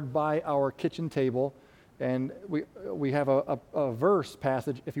chalkboard by our kitchen table. And we have a verse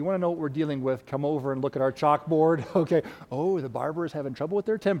passage. If you want to know what we're dealing with, come over and look at our chalkboard. Okay. Oh, the barber is having trouble with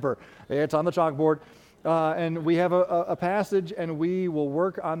their temper. It's on the chalkboard. And we have a passage, and we will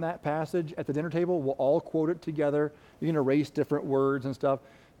work on that passage at the dinner table. We'll all quote it together. You can erase different words and stuff.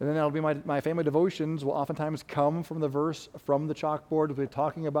 And then that'll be my family devotions will oftentimes come from the verse from the chalkboard. We'll be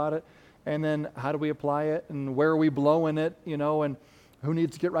talking about it. And then how do we apply it, and where are we blowing it, and who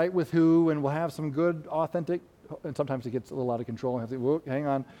needs to get right with who, and we'll have some good, authentic, and sometimes it gets a little out of control. And have to, whoa, hang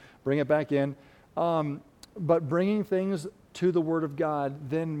on, bring it back in. But bringing things to the Word of God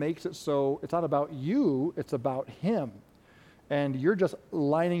then makes it so it's not about you, it's about Him. And you're just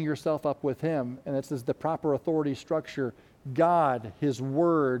lining yourself up with Him. And this is the proper authority structure. God, His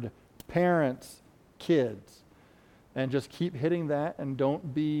Word, parents, kids. And just keep hitting that and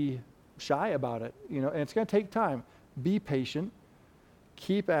don't be shy about it. And it's going to take time. Be patient.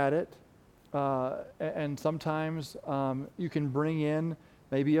 Keep at it. And sometimes you can bring in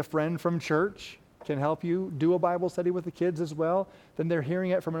maybe a friend from church can help you do a Bible study with the kids as well. Then they're hearing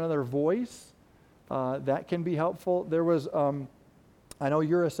it from another voice. That can be helpful. There was, I know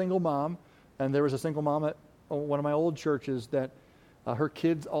you're a single mom, and there was a single mom at one of my old churches that her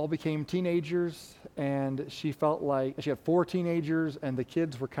kids all became teenagers, and she felt like she had 4 teenagers, and the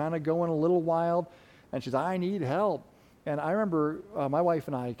kids were kind of going a little wild, and she's, I need help. And I remember my wife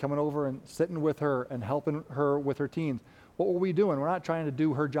and I coming over and sitting with her and helping her with her teens. What were we doing? We're not trying to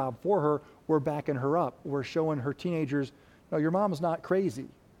do her job for her. We're backing her up. We're showing her teenagers, no, your mom's not crazy.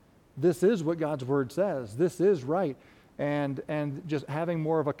 This is what God's Word says. This is right. And just having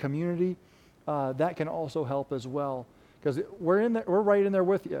more of a community, that can also help as well. Because we're right in there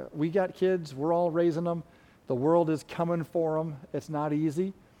with you. We got kids. We're all raising them. The world is coming for them. It's not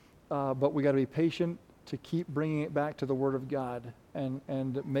easy, but we got to be patient to keep bringing it back to the Word of God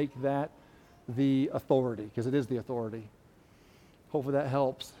and make that the authority, because it is the authority. Hopefully that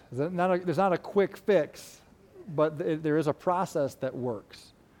helps. There's not a quick fix, but there is a process that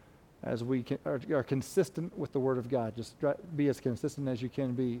works as we are consistent with the Word of God. Just be as consistent as you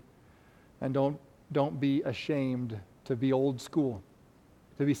can be, and don't be ashamed to be old school,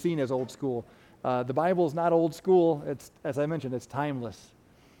 to be seen as old school. The Bible is not old school. It's, as I mentioned, it's timeless.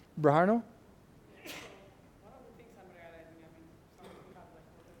 Braharno? One of the things I'm realizing, some people have like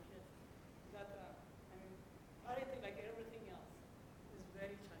older kids, that parenting, like everything else, is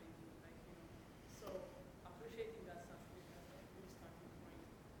very challenging. So appreciating that stuff is a good starting point.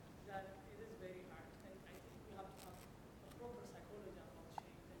 That it is very hard, and I think we have to have a proper psychology about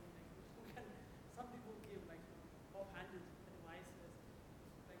change. Some people give offhanded advices,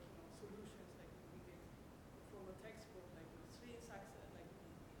 solutions, we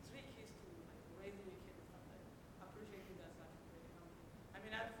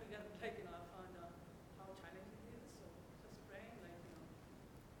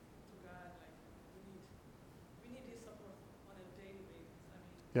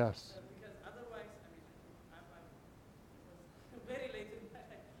Yes. Because otherwise, I mean, it was very late in my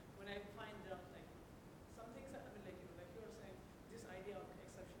life when I find out, like, some things, I mean, like you were saying, this idea of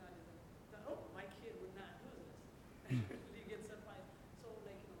exceptionalism, that, oh, my kid would not do this. You get surprised. So,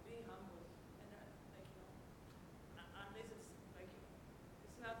 like, being humble, and, unless it's, like,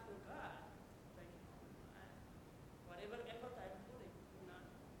 it's not for God, like, whatever effort I'm putting will not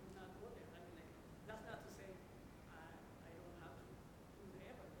go there. I mean, like, that's not to say I don't have to do the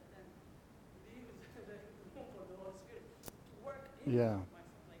effort, but then leave the room for the Holy Spirit to work in Yeah.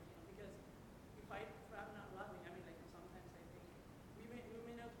 myself, like, because if I'm not loving, I mean, like, sometimes I think we may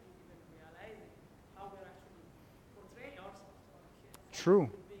not be even realizing how we're actually portraying ourselves to our kids. True.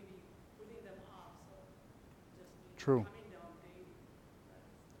 Maybe putting them off, so just True. coming down daily.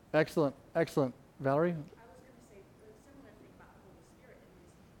 Excellent. Excellent. Valerie? I was going to say a similar thing about the Holy Spirit and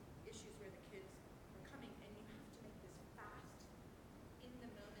these issues where the kids are coming, and you have to make this fast, in the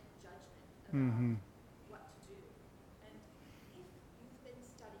moment judgment about Mm-hmm. what to do. And if you've been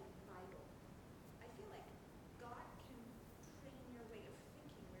studying the Bible, I feel like God can train your way of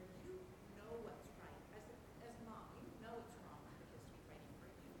thinking where you know what's right. As mom, you know it's wrong for the kids to be fighting for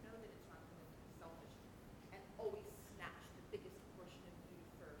you. You know that it's wrong for them to be selfish and always snatch the biggest portion of food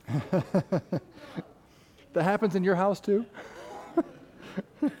first. You know. That happens in your house too?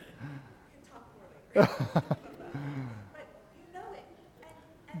 We can talk more later. But you know it.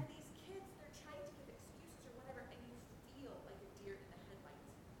 And these kids, they're trying to give excuses or whatever, and you feel like a deer in the headlights.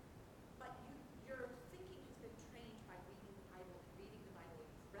 But your thinking has been trained by reading the Bible and reading the Bible.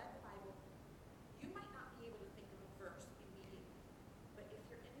 You've read the Bible. You might not be able to think of a verse immediately. But if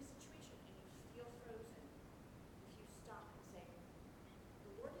you're in a situation and you feel frozen, if you stop and say,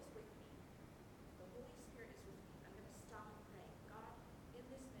 the Lord is with me. The Holy Spirit is with me. I'm going to stop and pray. God, in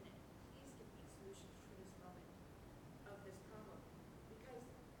this minute, please give me solutions for this moment of this problem. Because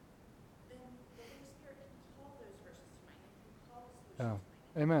then the Holy Spirit can call those verses to mind and can call the solutions Yeah. to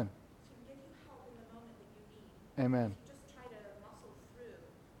mind. Amen. To give you help in the moment that you need. Amen. If you just try to muscle through,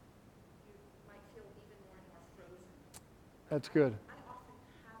 you might feel even more and more frozen. That's good. I often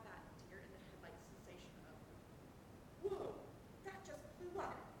have that deer in the headlights sensation of, whoa, that just blew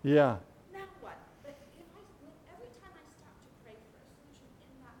up. Yeah. Now what? But every time I stop to pray for a solution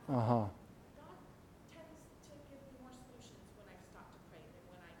in that Uh-huh. moment, God tends to give me more solutions when I've stopped to pray than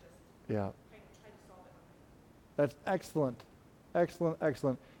when I just Yeah. try to solve it on my own. That's excellent. Excellent.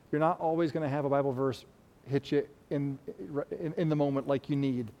 Excellent. You're not always going to have a Bible verse hit you in the moment like you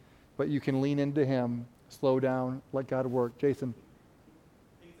need, but you can lean into Him, slow down, let God work. Jason?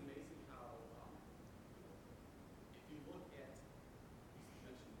 I think it's amazing how, if you look at, you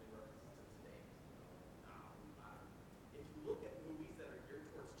mentioned the references to today, if you look at movies that are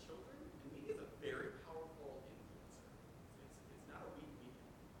geared towards children, and media is a very powerful influencer. It's not a weak medium.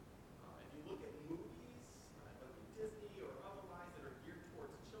 If you look at movies, whether Disney or otherwise, that are geared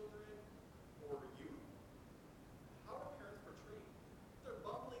towards children or youth, how are parents portrayed? They're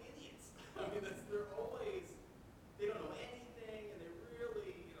bumbling idiots. I mean, they're always, they don't know anything, and they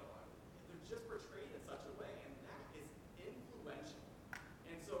really, they're just portrayed in such a way, and that is influential.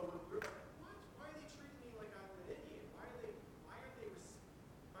 And so when we're like, what? Why are they treating me like I'm an idiot? Why aren't they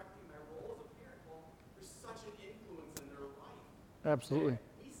respecting my role as a parent? Well, there's such an influence in their life. Absolutely.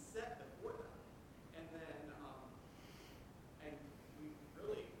 that we set before them. And then, and we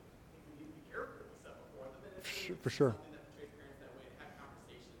really think we need to be careful what we set before them. And if For sure. something that portrays parents that way, to have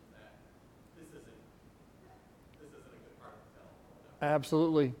conversations that this isn't a good part of the film.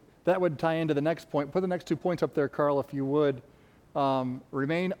 Absolutely. That would tie into the next point. Put the next 2 points up there, Carl, if you would.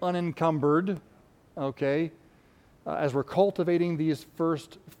 Remain unencumbered, okay? As we're cultivating these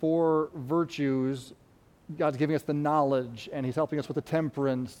first 4 virtues, God's giving us the knowledge, and He's helping us with the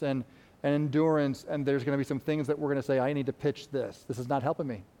temperance and endurance, and there's going to be some things that we're going to say, I need to pitch this. This is not helping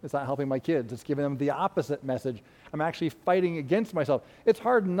me. It's not helping my kids. It's giving them the opposite message. I'm actually fighting against myself. It's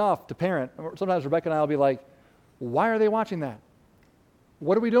hard enough to parent. Sometimes Rebecca and I will be like, why are they watching that?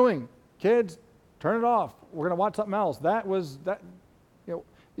 What are we doing? Kids, turn it off. We're going to watch something else.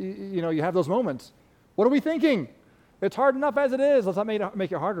 You have those moments. What are we thinking? It's hard enough as it is. Let's not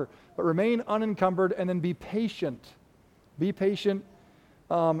make it harder. But remain unencumbered and then be patient. Be patient.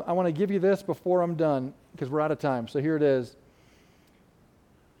 I want to give you this before I'm done because we're out of time. So here it is.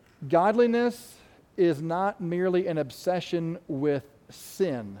 Godliness is not merely an obsession with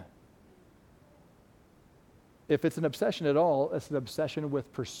sin. If it's an obsession at all, it's an obsession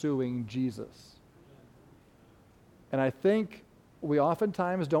with pursuing Jesus. And I think we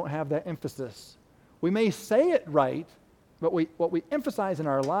oftentimes don't have that emphasis. We may say it right, but what we emphasize in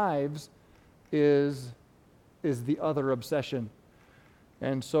our lives is the other obsession.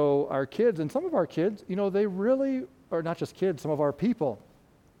 And so our kids, and some of our kids, they really, or not just kids, some of our people,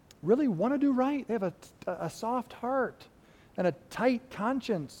 really want to do right. They have a soft heart and a tight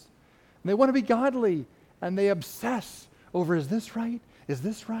conscience. And they want to be godly, and they obsess over, is this right? Is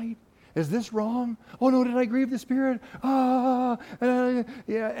this right? Is this wrong? Oh no, did I grieve the Spirit? And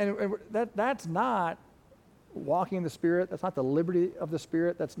that's not walking in the Spirit. That's not the liberty of the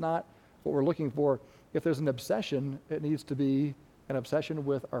Spirit. That's not what we're looking for. If there's an obsession, it needs to be an obsession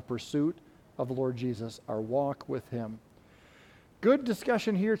with our pursuit of the Lord Jesus, our walk with Him. Good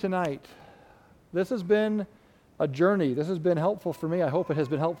discussion here tonight. This has been a journey. This has been helpful for me. I hope it has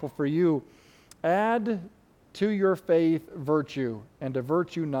been helpful for you. Add to your faith virtue, and to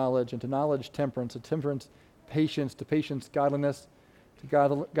virtue knowledge, and to knowledge temperance, to temperance patience, to patience godliness, to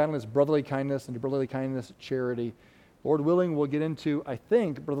godliness brotherly kindness, and to brotherly kindness charity. Lord willing, we'll get into, I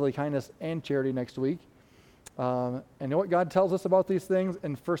think, brotherly kindness and charity next week. And you know what God tells us about these things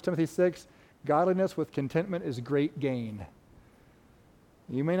in 1 Timothy 6? Godliness with contentment is great gain.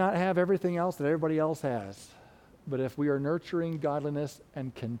 You may not have everything else that everybody else has, but if we are nurturing godliness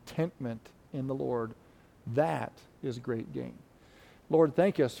and contentment in the Lord, that is great gain. Lord,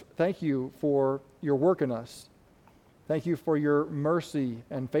 thank you for your work in us. Thank you for your mercy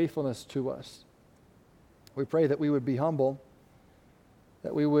and faithfulness to us. We pray that we would be humble,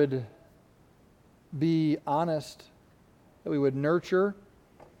 that we would be honest, that we would nurture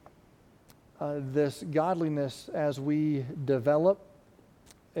this godliness as we develop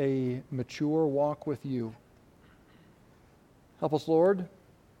a mature walk with you. Help us, Lord,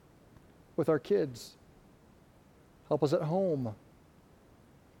 with our kids. Help us at home.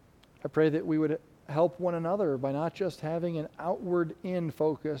 I pray that we would help one another by not just having an outward in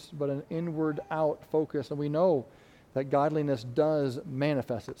focus, but an inward out focus. And we know that godliness does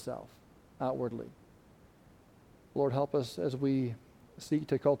manifest itself outwardly. Lord, help us as we seek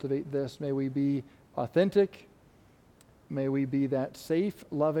to cultivate this. May we be authentic. May we be that safe,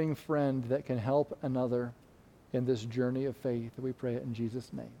 loving friend that can help another in this journey of faith. We pray it in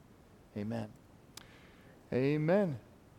Jesus' name. Amen. Amen.